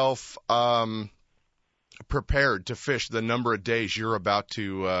yourself prepared to fish the number of days you're about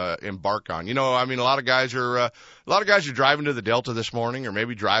to embark on? You know, I mean, a lot of guys are driving to the Delta this morning, or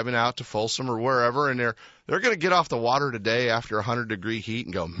maybe driving out to Folsom or wherever, and they're going to get off the water today after 100-degree heat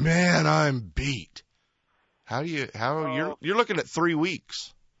and go, man, I'm beat. You're looking at 3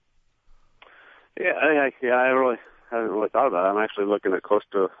 weeks. Yeah, I haven't really thought about it. I'm actually looking at close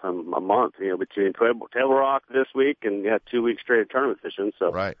to a month, between Table Rock this week and 2 weeks straight of tournament fishing.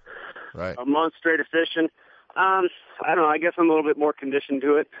 So right. A month straight of fishing. I don't know. I guess I'm a little bit more conditioned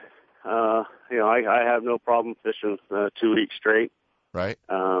to it. I have no problem fishing 2 weeks straight. Right.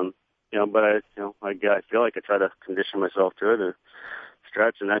 But I feel like I try to condition myself to it,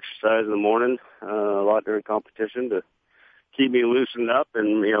 stretch and exercise in the morning, a lot during competition to keep me loosened up.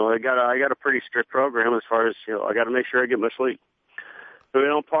 And I got a pretty strict program as far as I got to make sure I get my sleep. So we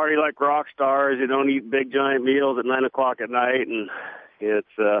don't party like rock stars. You don't eat big giant meals at 9 o'clock at night, and it's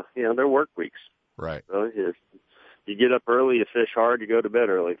they're work weeks. Right. So you get up early, you fish hard, you go to bed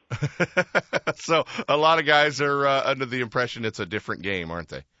early. So a lot of guys are under the impression it's a different game, aren't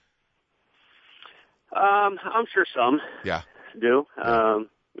they? I'm sure some. Yeah. Do.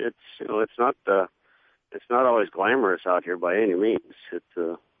 It's not always glamorous out here by any means.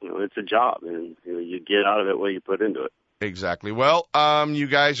 It's a job, and you get out of it what you put into it. Exactly. Well, you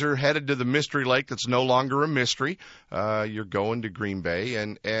guys are headed to the Mystery Lake that's no longer a mystery. You're going to Green Bay,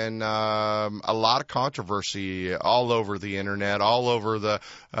 and a lot of controversy all over the internet, all over the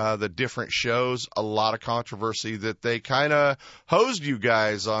different shows. A lot of controversy that they kind of hosed you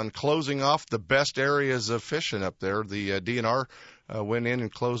guys on closing off the best areas of fishing up there. The DNR went in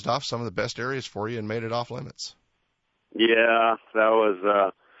and closed off some of the best areas for you and made it off limits. Yeah, that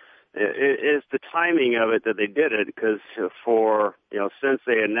was. It's the timing of it that they did it, because since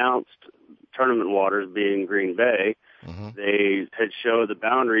they announced tournament waters being Green Bay, they had showed the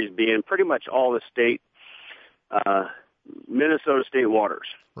boundaries being pretty much all the state, Minnesota state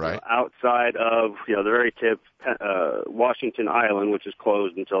waters. Right. Outside of, the very tip, Washington Island, which is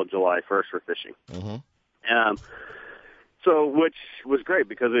closed until July 1st for fishing. So, which was great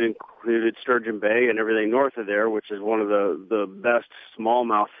because it included Sturgeon Bay and everything north of there, which is one of the best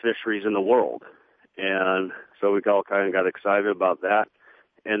smallmouth fisheries in the world. And so we all kind of got excited about that.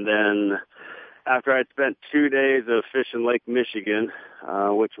 And then after I'd spent 2 days of fishing Lake Michigan,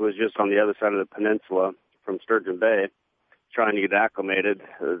 which was just on the other side of the peninsula from Sturgeon Bay, trying to get acclimated,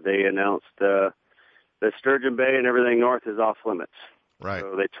 they announced that Sturgeon Bay and everything north is off limits. Right.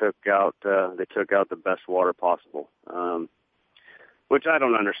 So they took out the best water possible, which I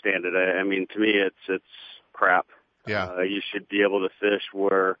don't understand it. I mean, to me, it's crap. Yeah. You should be able to fish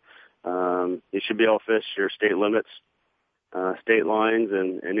where you should be able to fish your state limits, state lines,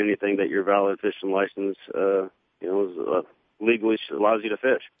 and anything that your valid fishing license legally allows you to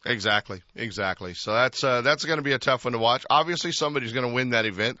fish. Exactly. So that's going to be a tough one to watch. Obviously, somebody's going to win that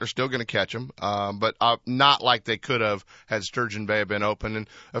event. They're still going to catch them, but not like they could have had Sturgeon Bay been open. And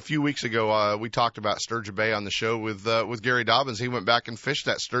a few weeks ago, we talked about Sturgeon Bay on the show with Gary Dobbins. He went back and fished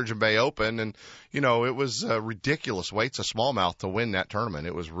that Sturgeon Bay Open, and it was ridiculous weights of smallmouth to win that tournament.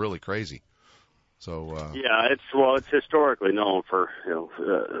 It was really crazy. So yeah, it's historically known for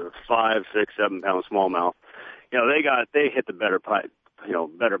 5, 6, 7 pound smallmouth. They hit the better bite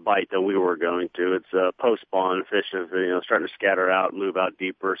than we were going to. It's post-spawn fish, starting to scatter out and move out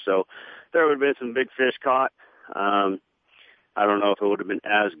deeper. So there would have been some big fish caught. I don't know if it would have been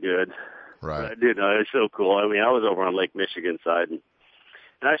as good. Right. But I did know. It's so cool. I mean, I was over on Lake Michigan side, and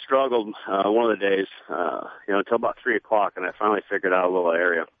I struggled one of the days, until about 3 o'clock, and I finally figured out a little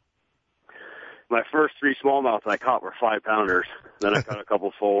area. My first 3 smallmouth I caught were 5-pounders. Then I caught a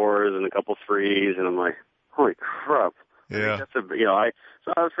couple 4s and a couple 3s, and I'm like, holy crap! Yeah. I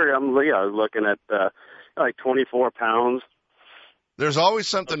was looking at like 24 pounds. There's always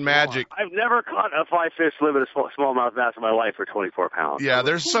something magic. I've never caught a 5-fish limit of smallmouth bass in my life for 24 pounds. Yeah,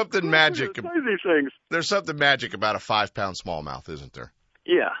 there's something magic. These things. There's something magic about a 5-pound smallmouth, isn't there?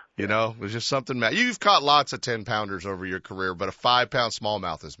 Yeah. There's just something magic. You've caught lots of 10-pounders over your career, but a 5-pound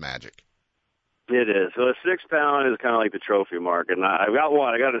smallmouth is magic. It is. So a 6-pound is kind of like the trophy mark, and I've got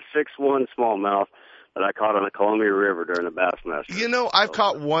one. I got a 6'1" smallmouth that I caught on the Columbia River during the Bassmaster. I've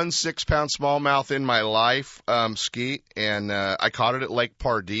caught one 6-pound smallmouth in my life, Skeet, and I caught it at Lake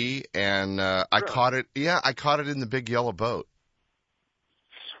Pardee, and I caught it in the big yellow boat.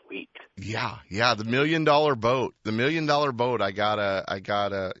 Sweet. Yeah, the $1 million boat. The $1 million boat I got a a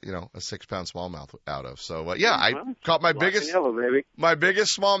 6-pound smallmouth out of. So I caught my biggest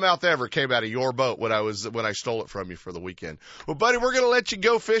smallmouth ever came out of your boat when I stole it from you for the weekend. Well, buddy, we're gonna let you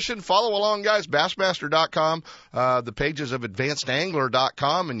go fishing. Follow along, guys. Bassmaster.com, the pages of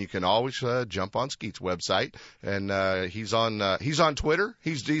AdvancedAngler.com, and you can always jump on Skeet's website. And he's on Twitter.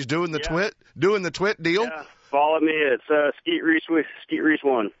 He's doing the twit deal. Yeah. Follow me. It's Skeet Reese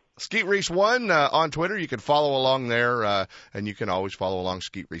 1. Skeet Reese 1 on Twitter. You can follow along there, and you can always follow along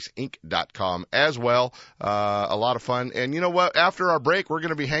SkeetReeseInc.com as well. A lot of fun. And you know what? After our break, we're going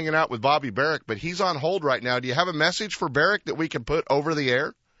to be hanging out with Bobby Barrack, but he's on hold right now. Do you have a message for Barrack that we can put over the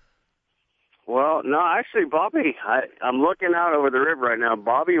air? Well, no, actually, Bobby, I'm looking out over the river right now.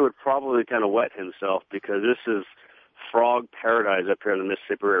 Bobby would probably kind of wet himself because this is frog paradise up here in the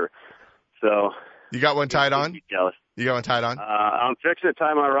Mississippi River. So you got one tied on? Jealous. You got one tied on? I'm fixing to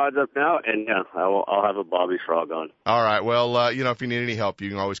tie my rods up now, and I'll have a Bobby frog on. All right. Well, if you need any help, you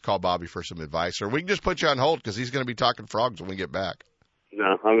can always call Bobby for some advice, or we can just put you on hold because he's going to be talking frogs when we get back.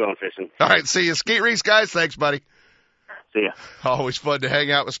 No, I'm going fishing. All right. See you, Skeet Reese, guys. Thanks, buddy. See ya. Always fun to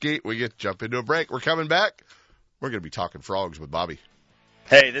hang out with Skeet. We get to jump into a break. We're coming back. We're going to be talking frogs with Bobby.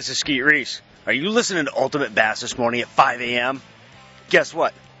 Hey, this is Skeet Reese. Are you listening to Ultimate Bass this morning at 5 a.m.? Guess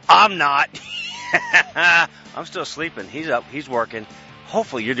what? I'm not. I'm still sleeping. He's up. He's working.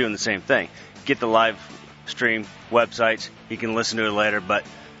 Hopefully you're doing the same thing. Get the live stream websites. You can listen to it later, but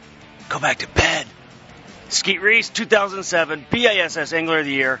go back to bed. Skeet Reese, 2007 BASS Angler of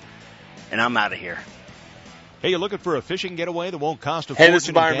the Year, and I'm out of here. Hey, you're looking for a fishing getaway that won't cost a fortune? Hey, this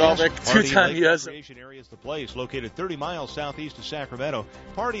is Byron Velvick, two-time U.S. Recreation area is the place, located 30 miles southeast of Sacramento.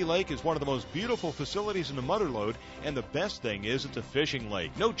 Party Lake is one of the most beautiful facilities in the Motherlode, and the best thing is it's a fishing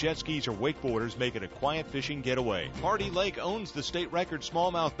lake. No jet skis or wakeboarders make it a quiet fishing getaway. Party Lake owns the state record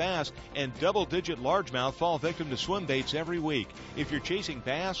smallmouth bass, and double-digit largemouth fall victim to swim baits every week. If you're chasing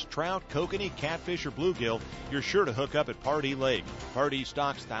bass, trout, kokanee, catfish, or bluegill, you're sure to hook up at Party Lake. Party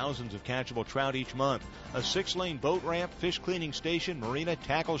stocks thousands of catchable trout each month. A 6-lane boat ramp, fish cleaning station, marina,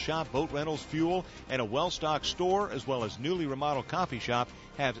 tackle shop, boat rentals, fuel, and a well-stocked store, as well as newly remodeled coffee shop,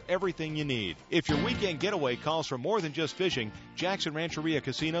 have everything you need. If your weekend getaway calls for more than just fishing, Jackson Rancheria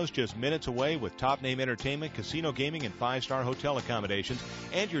Casinos just minutes away with top-name entertainment, casino gaming, and 5-star hotel accommodations.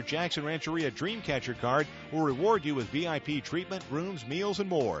 And your Jackson Rancheria Dreamcatcher card will reward you with VIP treatment, rooms, meals, and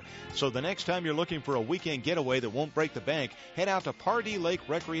more. So the next time you're looking for a weekend getaway that won't break the bank, head out to Pardee Lake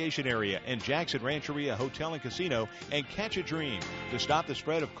Recreation Area and Jackson Rancheria Hotel and Casino and catch a dream. To stop the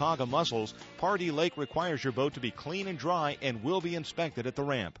spread of quagga mussels, Pardee Lake requires your boat to be clean and dry and will be inspected at the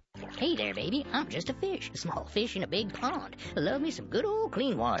ramp. Hey there, baby. I'm just a fish. A small fish in a big pond. Love me some good old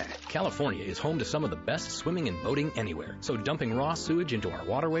clean water. California is home to some of the best swimming and boating anywhere. So dumping raw sewage into our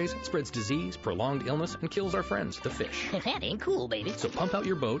waterways spreads disease, prolonged illness, and kills our friends, the fish. That ain't cool, baby. So pump out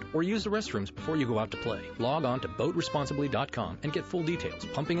your boat or use the restrooms before you go out to play. Log on to BoatResponsibly.com and get full details,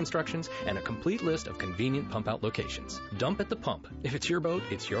 pumping instructions, and a complete list of convenient pump-out locations. Dump at the pump. If it's your boat,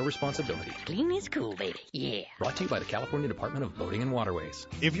 it's your responsibility. Clean is cool, baby. Yeah. Brought to you by the California Department of Boating and Waterways.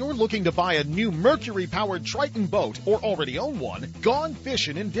 If you're looking to buy a new Mercury-powered Triton boat or already own one, Gone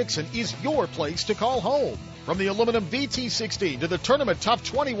Fishin' in Dixon is your place to call home. From the aluminum VT16 to the Tournament Tough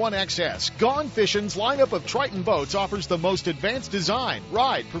 21XS, Gone Fishin's lineup of Triton boats offers the most advanced design,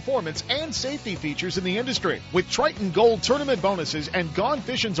 ride, performance, and safety features in the industry. With Triton Gold tournament bonuses and Gone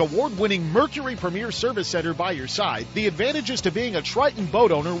Fishin's award-winning Mercury Premier Service Center by your side, the advantages to being a Triton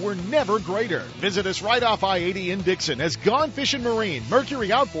boat owner were never greater. Visit us right off I-80 in Dixon as Gone Fishin' Marine, Mercury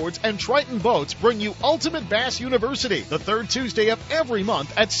Outboards, and Triton Boats bring you Ultimate Bass University, the third Tuesday of every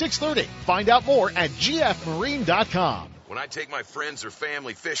month at 6:30. Find out more at gfmarine.com. When I take my friends or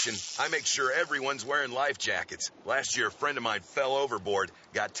family fishing, I make sure everyone's wearing life jackets. Last year, a friend of mine fell overboard,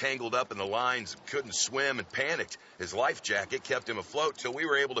 got tangled up in the lines, couldn't swim, and panicked. His life jacket kept him afloat till we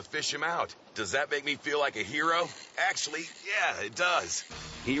were able to fish him out. Does that make me feel like a hero? Actually, yeah, it does.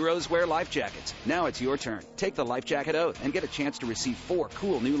 Heroes wear life jackets. Now it's your turn. Take the life jacket oath and get a chance to receive 4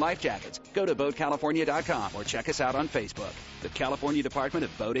 cool new life jackets. Go to BoatCalifornia.com or check us out on Facebook. The California Department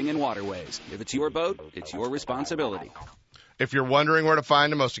of Boating and Waterways. If it's your boat, it's your responsibility. If you're wondering where to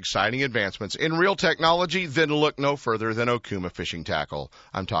find the most exciting advancements in reel technology, then look no further than Okuma Fishing Tackle.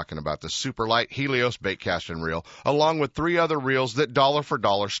 I'm talking about the Superlight Helios bait casting reel, along with 3 other reels that dollar for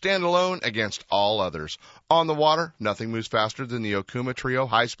dollar stand alone against all others. On the water, nothing moves faster than the Okuma Trio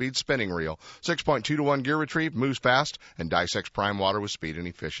high-speed spinning reel. 6.2-to-1 gear retrieve, moves fast, and dissects prime water with speed and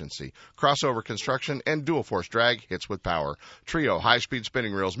efficiency. Crossover construction and dual-force drag hits with power. Trio high-speed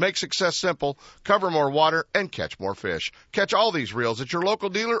spinning reels make success simple, cover more water, and catch more fish. Catch Catch all these reels at your local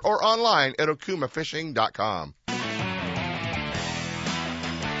dealer or online at okumafishing.com.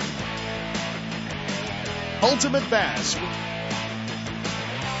 Ultimate Bass.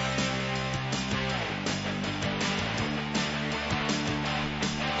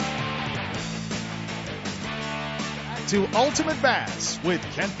 To Ultimate Bass with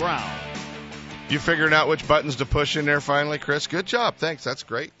Kent Brown. You figuring out which buttons to push in there finally, Chris? Good job. Thanks. That's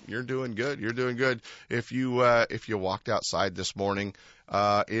great. You're doing good. You're doing good. If you walked outside this morning,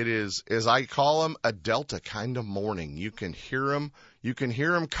 it is, as I call them, a Delta kind of morning. You can hear them. You can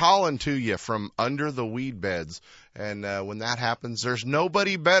hear them calling to you from under the weed beds. And when that happens, there's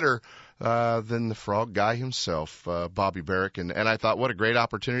nobody better than the frog guy himself, Bobby Barrack. And I thought, what a great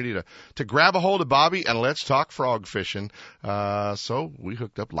opportunity to grab a hold of Bobby and let's talk frog fishing. So we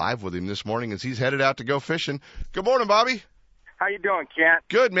hooked up live with him this morning as he's headed out to go fishing. Good morning, Bobby. How you doing, Kent?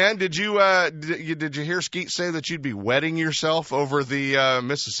 Good, man. Did you hear Skeet say that you'd be wetting yourself over the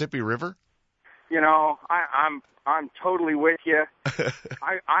Mississippi River? You know, I'm totally with you.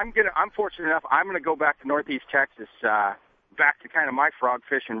 I'm fortunate enough. I'm gonna go back to Northeast Texas, back to kind of my frog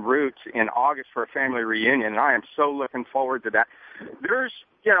fishing roots in August for a family reunion, and I am so looking forward to that. There's,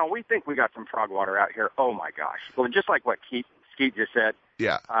 we think we got some frog water out here. Oh my gosh! Well, just like what Skeet just said.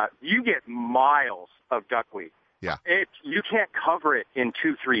 Yeah. You get miles of duckweed. Yeah. You can't cover it in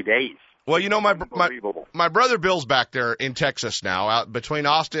 2-3 days. Well, my brother Bill's back there in Texas now, out between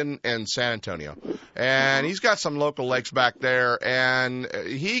Austin and San Antonio, and he's got some local lakes back there, and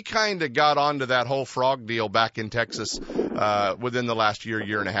he kind of got onto that whole frog deal back in Texas within the last year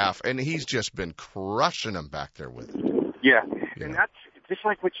and a half, and he's just been crushing them back there with it. Yeah, and that's just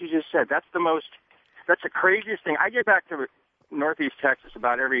like what you just said. That's the craziest thing. I get back to Northeast Texas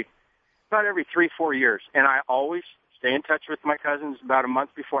about every 3-4 years, and I always stay in touch with my cousins about a month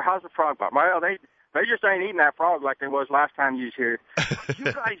before. How's the frog bite? Well, they just ain't eating that frog like they was last time you was here.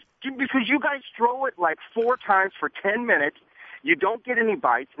 Because you guys throw it like 4 times for 10 minutes, you don't get any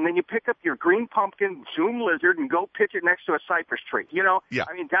bites, and then you pick up your green pumpkin, Zoom lizard, and go pitch it next to a cypress tree. Yeah.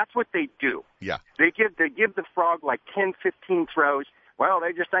 I mean, that's what they do. Yeah. They give the frog like 10, 15 throws. Well,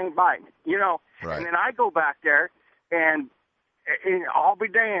 they just ain't biting. Right. And then I go back there and I'll be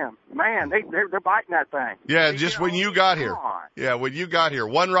damned, man. They're biting that thing. Yeah, just when you got here. Yeah, when you got here,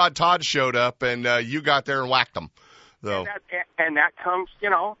 One Rod Todd showed up, and you got there and whacked them. So. And that comes,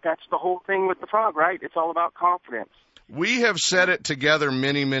 that's the whole thing with the frog, right? It's all about confidence. We have said it together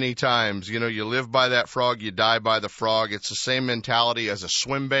many, many times. You live by that frog, you die by the frog. It's the same mentality as a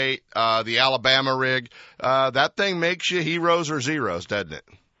swim bait, the Alabama rig. That thing makes you heroes or zeros, doesn't it?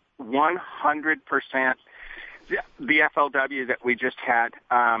 100%. The FLW that we just had,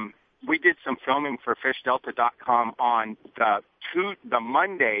 we did some filming for FishDelta.com on the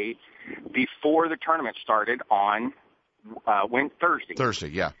Monday before the tournament started on Thursday. Thursday,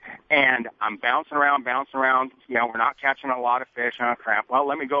 yeah. And I'm bouncing around. We're not catching a lot of fish. Oh, crap. Well,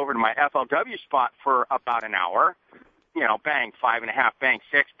 let me go over to my FLW spot for about an hour. Bang, 5.5, bang,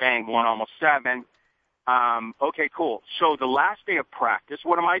 6, bang, 1, almost 7. Okay, cool. So the last day of practice,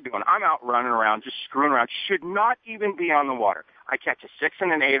 what am I doing? I'm out running around, just screwing around. Should not even be on the water. I catch a 6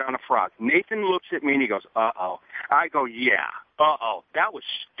 and an 8 on a frog. Nathan looks at me and he goes, uh-oh. I go, yeah, uh-oh. That was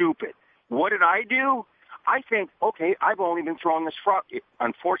stupid. What did I do? I think, okay, I've only been throwing this frog.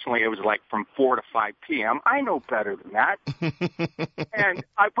 Unfortunately, it was like from 4 to 5 p.m. I know better than that.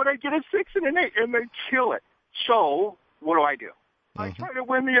 But I get a 6 and an 8 and they kill it. So what do? I tried to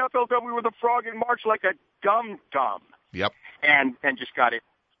win the FLW with a frog in March like a dum-dum. Yep. And just got it,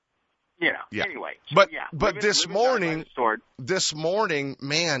 Yeah. Anyway. But this morning,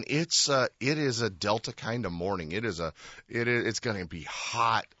 man, it is a Delta kind of morning. It's going to be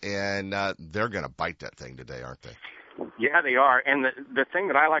hot, and they're going to bite that thing today, aren't they? Yeah, they are. And the thing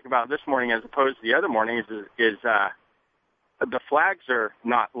that I like about this morning as opposed to the other mornings is the flags are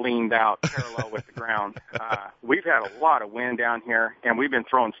not leaned out parallel with the ground. We've had a lot of wind down here, and we've been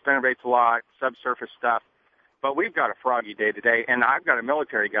throwing spinnerbaits a lot, subsurface stuff. But we've got a froggy day today, and I've got a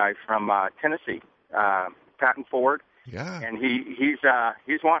military guy from Tennessee, Patton Ford. Yeah. And he's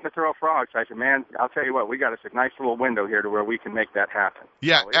wanting to throw frogs. I said, man, I'll tell you what, we got us a nice little window here to where we can make that happen.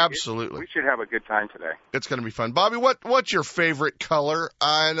 Yeah, so absolutely. We should have a good time today. It's going to be fun. Bobby, what's your favorite color?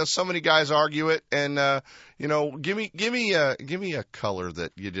 I know so many guys argue it, and give me a color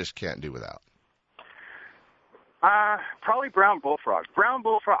that you just can't do without. Probably brown bullfrog. Brown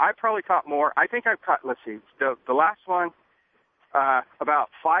bullfrog. I probably caught more. I think I've caught. Let's see. The last one. About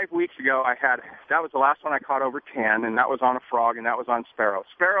 5 weeks ago, that was the last one I caught over 10, and that was on a frog, and that was on sparrow.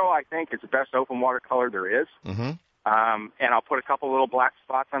 Sparrow, I think, is the best open water color there is. Mm-hmm. And I'll put a couple little black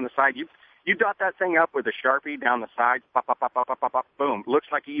spots on the side. You dot that thing up with a Sharpie down the sides, pop, pop, pop, pop, pop, pop, pop, boom. Looks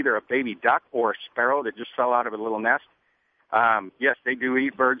like either a baby duck or a sparrow that just fell out of a little nest. Yes, they do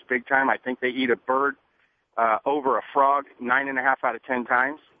eat birds big time. I think they eat a bird over a frog 9.5 out of 10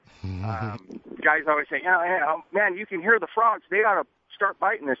 times. Guys always say, man, you can hear the frogs. They ought to start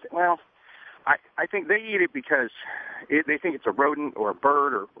biting this. Well, I think they eat it because they think it's a rodent or a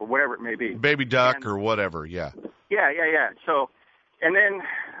bird or whatever it may be. Baby duck or whatever, yeah. Yeah. So, and then,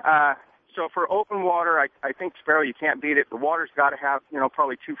 so for open water, I think sparrow, you can't beat it. The water's got to have,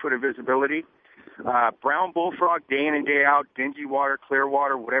 probably 2 foot of visibility. Brown bullfrog, day in and day out, dingy water, clear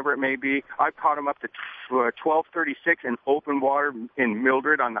water, whatever it may be. I've caught them up to 1236 in open water in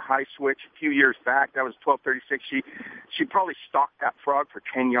Mildred on the high switch a few years back. That was 1236. She probably stalked that frog for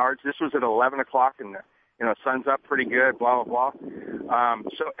 10 yards. This was at 11 o'clock and the sun's up pretty good, blah, blah, blah.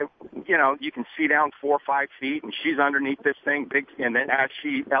 So, you can see down 4 or 5 feet and she's underneath this thing big. And then as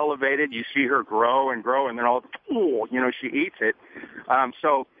she elevated, you see her grow and grow and then she eats it.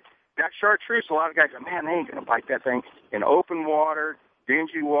 So, that chartreuse, a lot of guys go, man, they ain't going to bite that thing. In open water,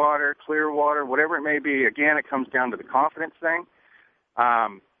 dingy water, clear water, whatever it may be, again, it comes down to the confidence thing.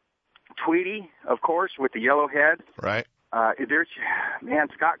 Tweety, of course, with the yellow head. Right.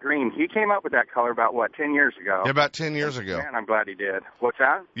 Scott Green, he came up with that color about, 10 years ago? Yeah, about 10 years ago. Man, I'm glad he did. What's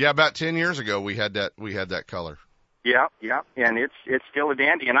that? Yeah, about 10 years ago we had that color. Yeah, and it's still a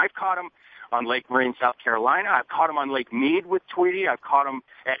dandy. And I've caught him on Lake Marine, South Carolina. I've caught them on Lake Mead with Tweety. I've caught them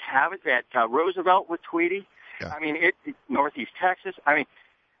at Roosevelt with Tweety. Yeah. I mean, Northeast Texas. I mean,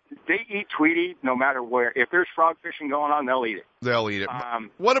 they eat Tweety no matter where. If there's frog fishing going on, they'll eat it. They'll eat it.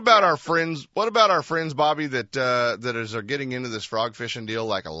 What about our friends? What about our friends, Bobby, that are getting into this frog fishing deal,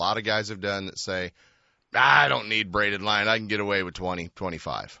 like a lot of guys have done, that say, I don't need braided line. I can get away with 20,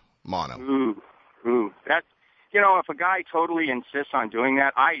 25 mono. Ooh. That's, if a guy totally insists on doing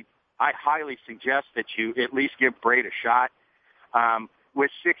that, I highly suggest that you at least give braid a shot.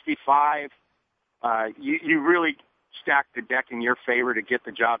 With 65, you really stack the deck in your favor to get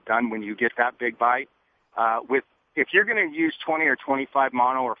the job done when you get that big bite. If you're going to use 20 or 25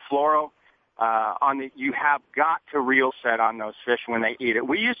 mono or fluoro, you have got to reel set on those fish when they eat it.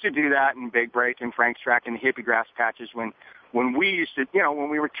 We used to do that in Big Break and Frank's Track and the hippie grass patches when we used to, when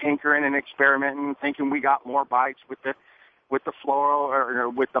we were tinkering and experimenting, thinking we got more bites with the fluoro or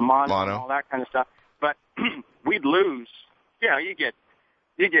with the mono and all that kind of stuff. But we'd lose, you get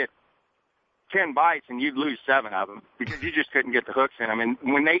 10 bites and you'd lose 7 of them because you just couldn't get the hooks in them. And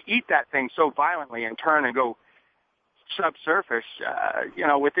when they eat that thing so violently and turn and go subsurface,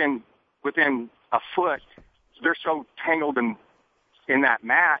 within a foot, they're so tangled in that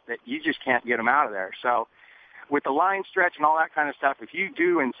mat that you just can't get them out of there. So with the line stretch and all that kind of stuff, if you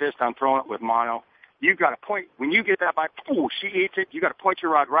do insist on throwing it with mono, you've got to point, when you get that bite, she eats it, you got to point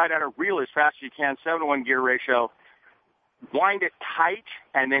your rod right at her, reel as fast as you can, 7-to-1 gear ratio, wind it tight,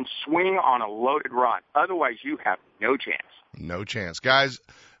 and then swing on a loaded rod. Otherwise, you have no chance. No chance. Guys,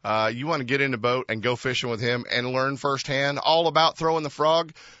 you want to get in the boat and go fishing with him and learn firsthand all about throwing the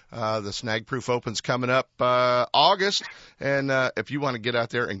frog. The Snag Proof Open's coming up August, and if you want to get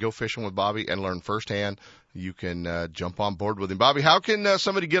out there and go fishing with Bobby and learn firsthand, you can jump on board with him. Bobby, how can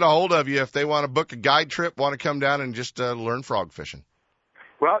somebody get a hold of you if they want to book a guide trip, want to come down and just learn frog fishing?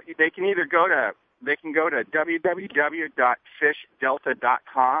 Well, they can either go to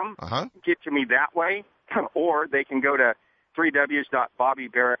www.fishdelta.com, get to me that way, or they can go to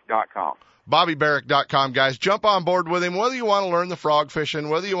www.bobbybarrack.com. BobbyBarrack.com, guys. Jump on board with him, whether you want to learn the frog fishing,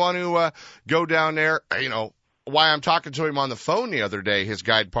 whether you want to go down there. Why I'm talking to him on the phone the other day, his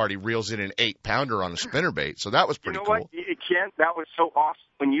guide party reels in an 8-pounder on a spinnerbait, so that was pretty cool. What, Kent, that was so awesome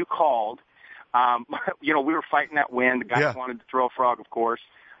when you called. We were fighting that wind. The guy wanted to throw a frog, of course,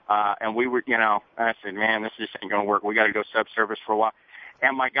 and we were, I said, man, this just ain't going to work. We got to go subsurface for a while.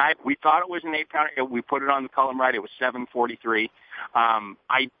 And my guy, we thought it was an 8-pounder. We put it on the column right. It was 743.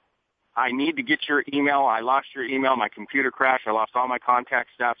 I need to get your email. I lost your email. My computer crashed. I lost all my contact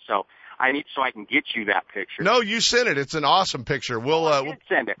stuff. So I can get you that picture. No, you sent it. It's an awesome picture. We'll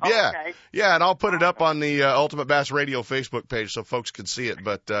send it. Yeah, okay. Yeah, and I'll put it up on the Ultimate Bass Radio Facebook page so folks can see it.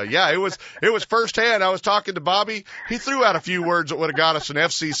 But it was firsthand. I was talking to Bobby. He threw out a few words that would have got us an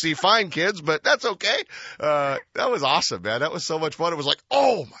FCC fine, kids, but that's okay. That was awesome, man. That was so much fun. It was like,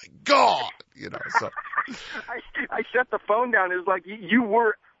 oh my God, So I shut the phone down. It was like you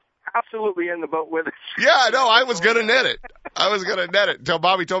were absolutely in the boat with us. Yeah, I know. I was going to net it. Until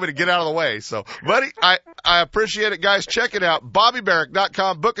Bobby told me to get out of the way. So, buddy, I appreciate it, guys. Check it out.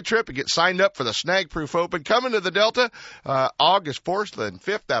 BobbyBarrack.com. Book a trip and get signed up for the Snag Proof Open. Coming to the Delta August 4th and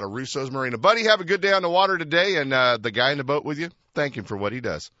 5th out of Russo's Marina. Buddy, have a good day on the water today. And the guy in the boat with you, thank him for what he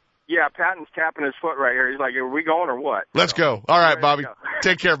does. Yeah, Patton's tapping his foot right here. He's like, are we going or what? Let's go. All right, Bobby. Go.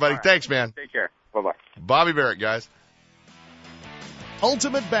 Take care, buddy. Right. Thanks, man. Take care. Bye-bye. Bobby Barrack, guys.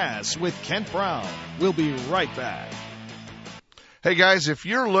 Ultimate Bass with Kent Brown. We'll be right back. Hey, guys, if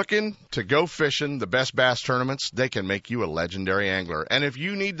you're looking to go fishing the best bass tournaments, they can make you a legendary angler. And if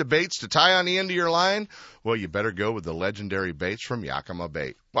you need the baits to tie on the end of your line, well, you better go with the legendary baits from Yakima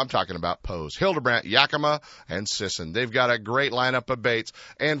Bait. Well, I'm talking about Pose, Hildebrandt, Yakima, and Sisson. They've got a great lineup of baits.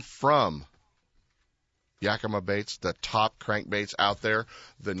 And from Yakima Baits, the top crankbaits out there,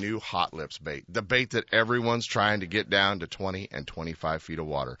 the new Hot Lips bait, the bait that everyone's trying to get down to 20 and 25 feet of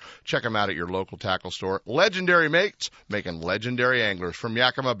water. Check them out at your local tackle store. Legendary mates making legendary anglers from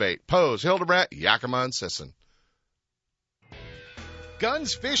Yakima Bait, Pose, Hildebrandt, Yakima, and Sisson.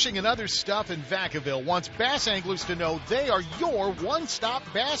 Guns, Fishing, and Other Stuff in Vacaville wants bass anglers to know they are your one-stop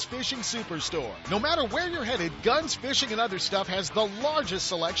bass fishing superstore. No matter where you're headed, Guns, Fishing, and Other Stuff has the largest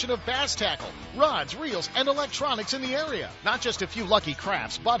selection of bass tackle, rods, reels, and electronics in the area. Not just a few lucky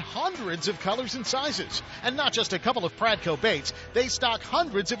crafts, but hundreds of colors and sizes. And not just a couple of Pradco baits, they stock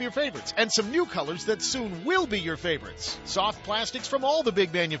hundreds of your favorites and some new colors that soon will be your favorites. Soft plastics from all the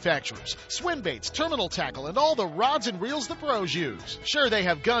big manufacturers, swim baits, terminal tackle, and all the rods and reels the pros use. Sure, they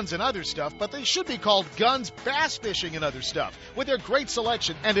have Guns and Other Stuff, but they should be called Guns, Bass Fishing, and Other Stuff. With their great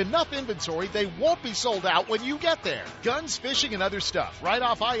selection and enough inventory, they won't be sold out when you get there. Guns, Fishing, and Other Stuff, right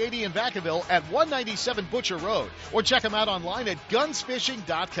off I-80 in Vacaville at 197 Butcher Road. Or check them out online at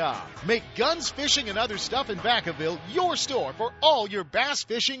gunsfishing.com. Make Guns, Fishing, and Other Stuff in Vacaville your store for all your bass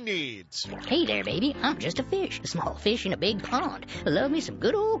fishing needs. Hey there, baby. I'm just a fish. A small fish in a big pond. Love me some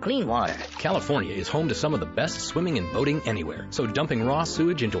good old clean water. California is home to some of the best swimming and boating anywhere. So dumping raw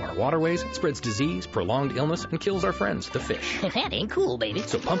sewage into our waterways spreads disease, prolonged illness, and kills our friends, the fish. That ain't cool, baby.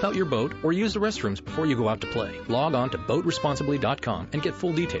 So pump out your boat or use the restrooms before you go out to play. Log on to boatresponsibly.com and get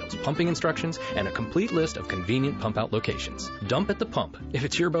full details, pumping instructions, and a complete list of convenient pump out locations. Dump at the pump. If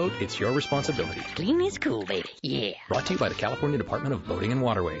it's your boat, it's your responsibility. Clean is cool, baby. Yeah. Brought to you by the California Department of Boating and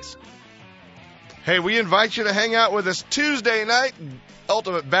Waterways. Hey, we invite you to hang out with us Tuesday night,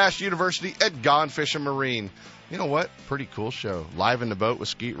 Ultimate Bass University at Gone Fishing Marine. You know what? Pretty cool show. Live in the boat with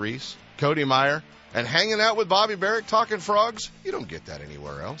Skeet Reese, Cody Meyer, and hanging out with Bobby Barrack talking frogs. You don't get that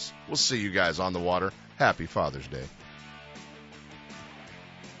anywhere else. We'll see you guys on the water. Happy Father's Day.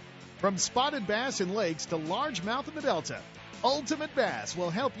 From spotted bass in lakes to largemouth in the Delta, Ultimate Bass will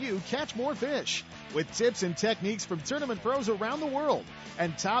help you catch more fish with tips and techniques from tournament pros around the world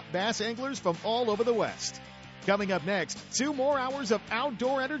and top bass anglers from all over the West. Coming up next, 2 more hours of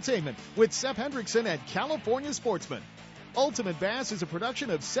outdoor entertainment with Sepp Hendrickson and California Sportsman. Ultimate Bass is a production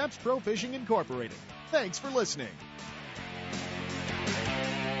of Sepp's Pro Fishing Incorporated. Thanks for listening.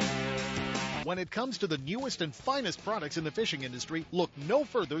 When it comes to the newest and finest products in the fishing industry, look no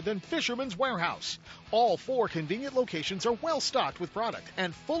further than Fisherman's Warehouse. All 4 convenient locations are well stocked with product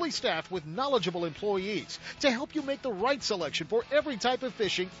and fully staffed with knowledgeable employees to help you make the right selection for every type of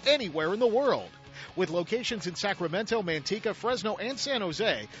fishing anywhere in the world. With locations in Sacramento, Manteca, Fresno, and San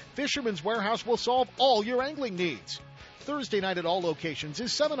Jose, Fisherman's Warehouse will solve all your angling needs. Thursday night at all locations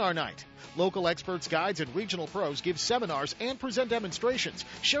is seminar night. Local experts, guides, and regional pros give seminars and present demonstrations,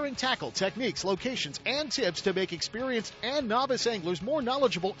 sharing tackle, techniques, locations, and tips to make experienced and novice anglers more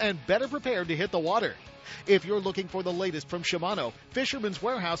knowledgeable and better prepared to hit the water. If you're looking for the latest from Shimano, Fisherman's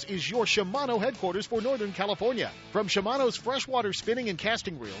Warehouse is your Shimano headquarters for Northern California. From Shimano's freshwater spinning and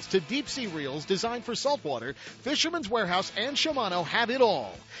casting reels to deep-sea reels designed for saltwater, Fisherman's Warehouse and Shimano have it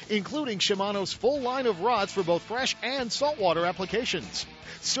all, including Shimano's full line of rods for both fresh and saltwater applications.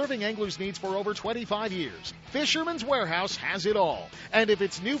 Serving anglers' needs for over 25 years, Fisherman's Warehouse has it all. And if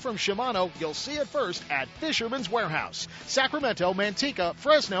it's new from Shimano, you'll see it first at Fisherman's Warehouse, Sacramento, Manteca,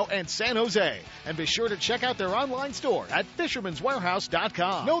 Fresno, and San Jose. And be sure to check out their online store at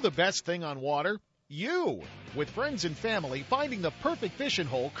fishermanswarehouse.com. Know the best thing on water? You. With friends and family, finding the perfect fishing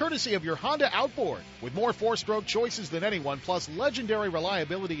hole courtesy of your Honda Outboard. With more 4-stroke choices than anyone, plus legendary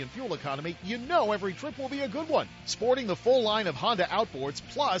reliability and fuel economy, you know every trip will be a good one. Sporting the full line of Honda Outboards,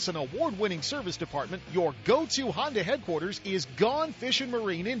 plus an award-winning service department, your go-to Honda headquarters is Gone Fishing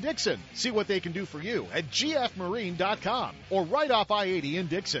Marine in Dixon. See what they can do for you at gfmarine.com or right off I-80 in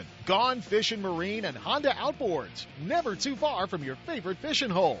Dixon. Gone Fishing Marine and Honda Outboards. Never too far from your favorite fishing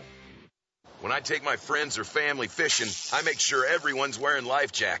hole. When I take my friends or family fishing, I make sure everyone's wearing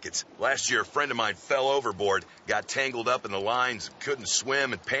life jackets. Last year, a friend of mine fell overboard, got tangled up in the lines, couldn't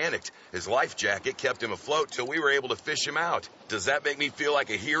swim, and panicked. His life jacket kept him afloat till we were able to fish him out. Does that make me feel like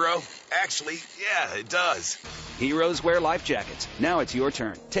a hero? Actually, yeah, it does. Heroes wear life jackets. Now it's your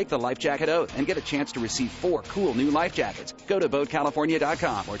turn. Take the life jacket oath and get a chance to receive 4 cool new life jackets. Go to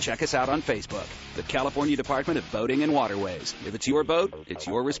BoatCalifornia.com or check us out on Facebook. The California Department of Boating and Waterways. If it's your boat, it's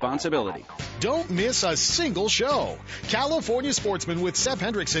your responsibility. Don't miss a single show. California Sportsman with Sepp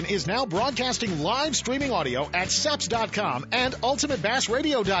Hendrickson is now broadcasting live streaming audio at Seps.com and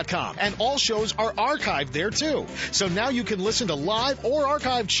UltimateBassRadio.com. And all shows are archived there, too. So now you can listen to live or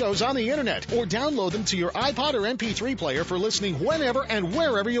archived shows on the internet or download them to your iPod or MP3 player for listening whenever and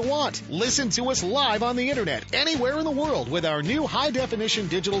wherever you want. Listen to us live on the internet anywhere in the world with our new high-definition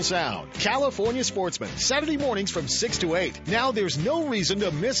digital sound. California Sportsman, Saturday mornings from 6 to 8. Now there's no reason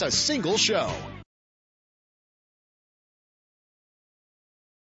to miss a single show.